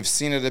itself. We've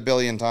seen it a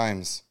billion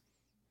times.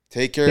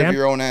 Take care of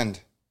your own end.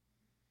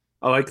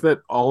 I like that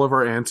all of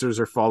our answers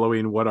are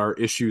following what our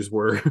issues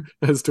were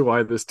as to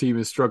why this team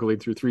is struggling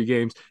through 3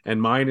 games.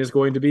 And mine is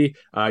going to be,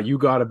 you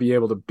got to be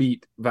able to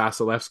beat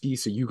Vasilevsky,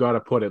 so you got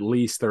to put at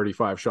least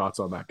 35 shots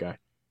on that guy.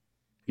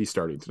 He's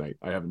starting tonight.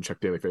 I haven't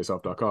checked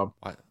dailyfaceoff.com.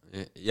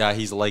 Yeah,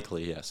 he's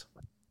likely, yes.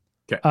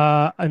 Okay.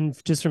 And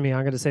just for me,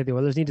 I'm going to say the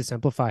Oilers need to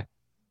simplify.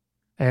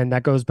 And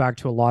that goes back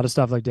to a lot of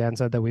stuff, like Dan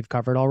said, that we've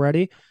covered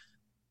already.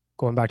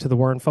 Going back to the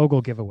Warren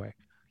Fogle giveaway.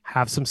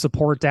 Have some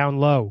support down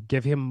low.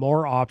 Give him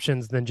more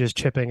options than just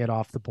chipping it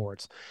off the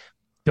boards.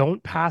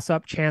 Don't pass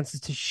up chances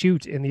to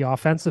shoot in the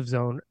offensive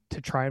zone to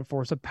try and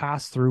force a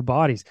pass through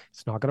bodies.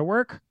 It's not going to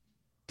work.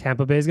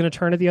 Tampa Bay is going to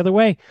turn it the other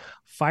way.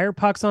 Fire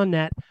pucks on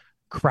net.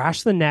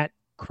 Crash the net.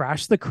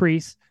 Crash the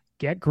crease.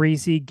 Get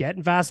greasy, get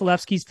in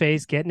Vasilevsky's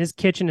face, get in his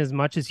kitchen as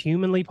much as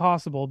humanly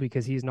possible,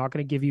 because he's not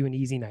going to give you an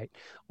easy night.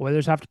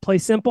 Oilers have to play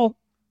simple,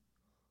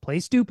 play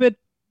stupid,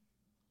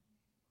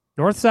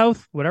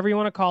 north-south, whatever you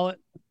want to call it.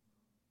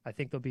 I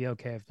think they'll be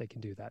okay if they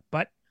can do that,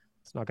 but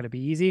it's not going to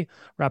be easy.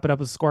 Wrap it up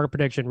with a score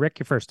prediction. Rick,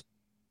 you're first.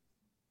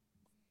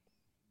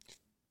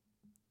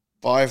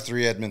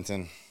 5-3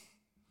 Edmonton.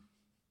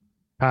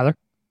 Tyler?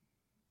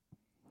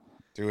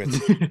 Do it.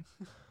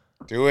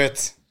 Do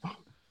it.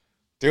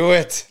 Do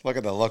it. Look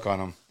at the look on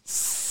him. Who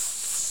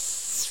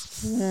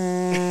speaks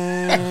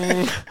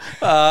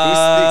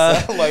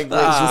that language?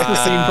 Is this the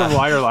scene from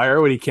Liar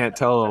Liar when he can't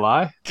tell a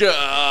lie?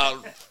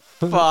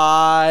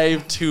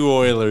 5-2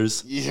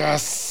 Oilers.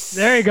 Yes.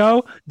 There you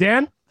go.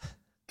 Dan?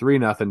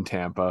 3-0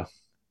 Tampa.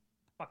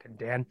 Fucking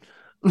Dan.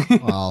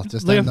 Well,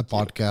 just end the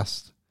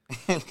podcast.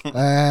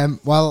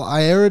 Well,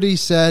 I already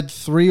said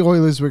 3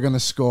 Oilers were going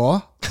to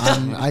score.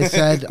 And I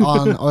said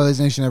on Oilers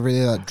Nation every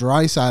day that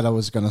Draisaitl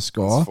was going to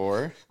score. That's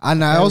 4.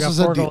 And I also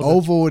said the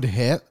over would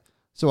hit.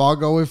 So I'll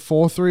go with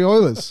 4-3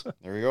 Oilers.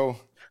 There we go.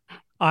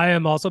 I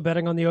am also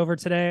betting on the over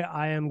today.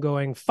 I am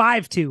going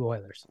 5-2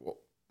 Oilers.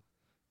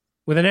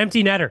 With an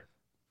empty netter.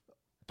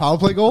 Power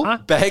play goal? Huh?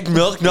 Bag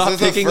Milk not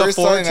picking a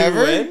 4-2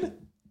 win?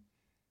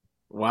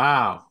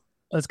 Wow.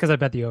 That's because I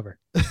bet the over.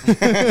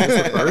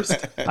 the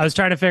first? I was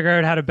trying to figure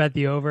out how to bet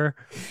the over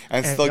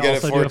and still get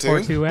it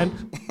 4-2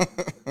 win,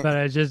 but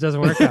it just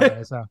doesn't work that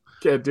way. So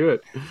can't do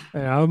it.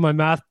 You know, my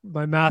math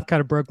kind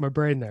of broke my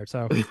brain there.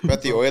 So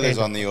bet the Oilers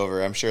on the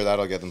over. I'm sure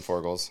that'll get them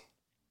 4 goals.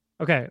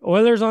 Okay,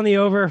 Oilers on the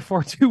over,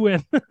 4-2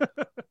 win.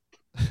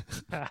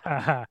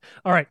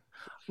 All right,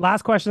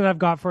 last question that I've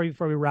got for you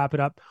before we wrap it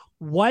up: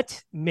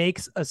 what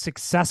makes a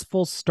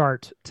successful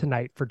start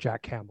tonight for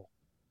Jack Campbell?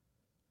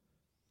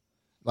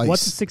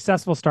 What's a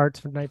successful start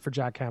tonight for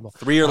Jack Campbell?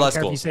 3 or less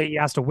goals. goals. You say he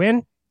has to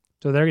win.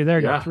 So there you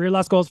go. 3 or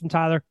less goals from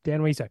Tyler.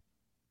 Dan, what do you say?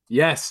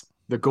 Yes.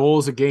 The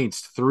goals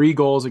against. 3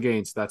 goals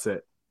against. That's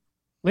it.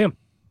 Liam.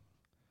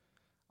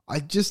 I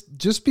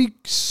just be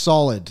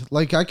solid.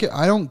 Like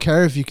I don't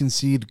care if you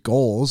concede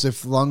goals,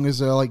 if long as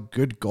they're like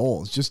good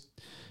goals. Just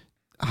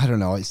I don't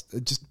know.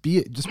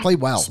 Just play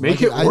well. Just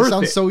make it worth it.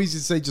 Sounds so easy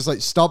to say. Just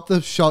like stop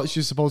the shots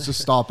you're supposed to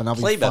stop, and I'll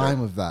be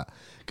fine with that.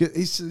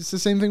 It's the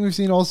same thing we've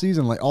seen all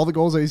season. Like all the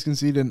goals that he's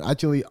conceded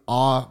actually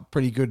are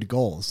pretty good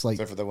goals. Like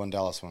except for the one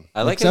Dallas one.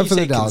 I like how you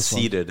say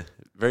conceded.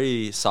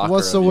 Very soccer.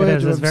 What's the word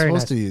I'm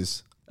supposed to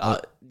use?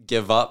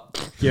 Give up.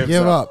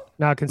 Give up.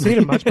 No,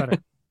 conceded much better.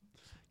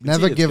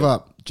 Never give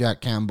up, Jack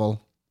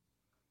Campbell.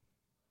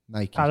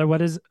 Nike. Tyler,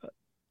 what is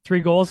 3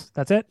 goals?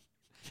 That's it?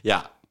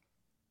 Yeah.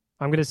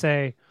 I'm going to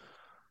say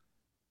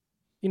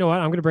You know what?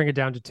 I'm going to bring it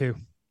down to 2.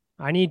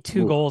 I need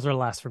 2 goals or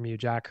less from you,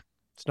 Jack.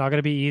 It's not going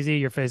to be easy.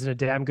 You're facing a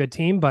damn good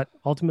team, but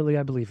ultimately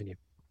I believe in you.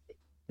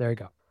 There you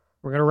go.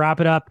 We're going to wrap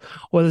it up.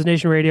 Oilers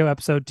Nation Radio,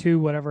 episode 2,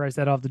 whatever I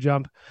said off the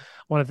jump.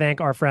 I want to thank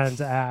our friends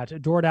at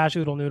DoorDash,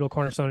 Oodle Noodle,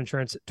 Cornerstone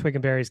Insurance, Twig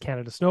and Berries,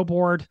 Canada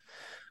Snowboard.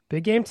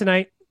 Big game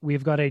tonight.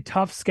 We've got a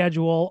tough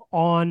schedule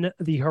on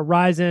the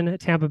horizon.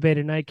 Tampa Bay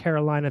tonight,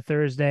 Carolina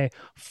Thursday,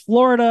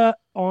 Florida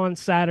on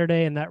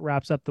Saturday, and that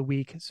wraps up the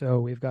week.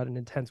 So we've got an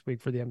intense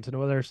week for the Edmonton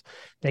Oilers.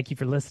 Thank you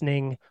for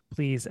listening.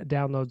 Please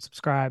download,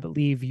 subscribe,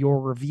 leave your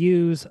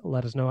reviews.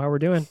 Let us know how we're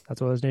doing.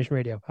 That's Oilers Nation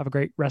Radio. Have a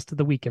great rest of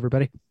the week,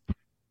 everybody.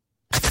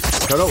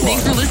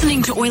 Thanks for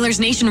listening to Oilers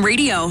Nation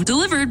Radio,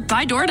 delivered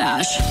by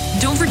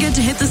DoorDash. Don't forget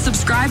to hit the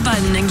subscribe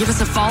button and give us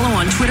a follow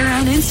on Twitter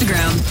and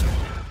Instagram.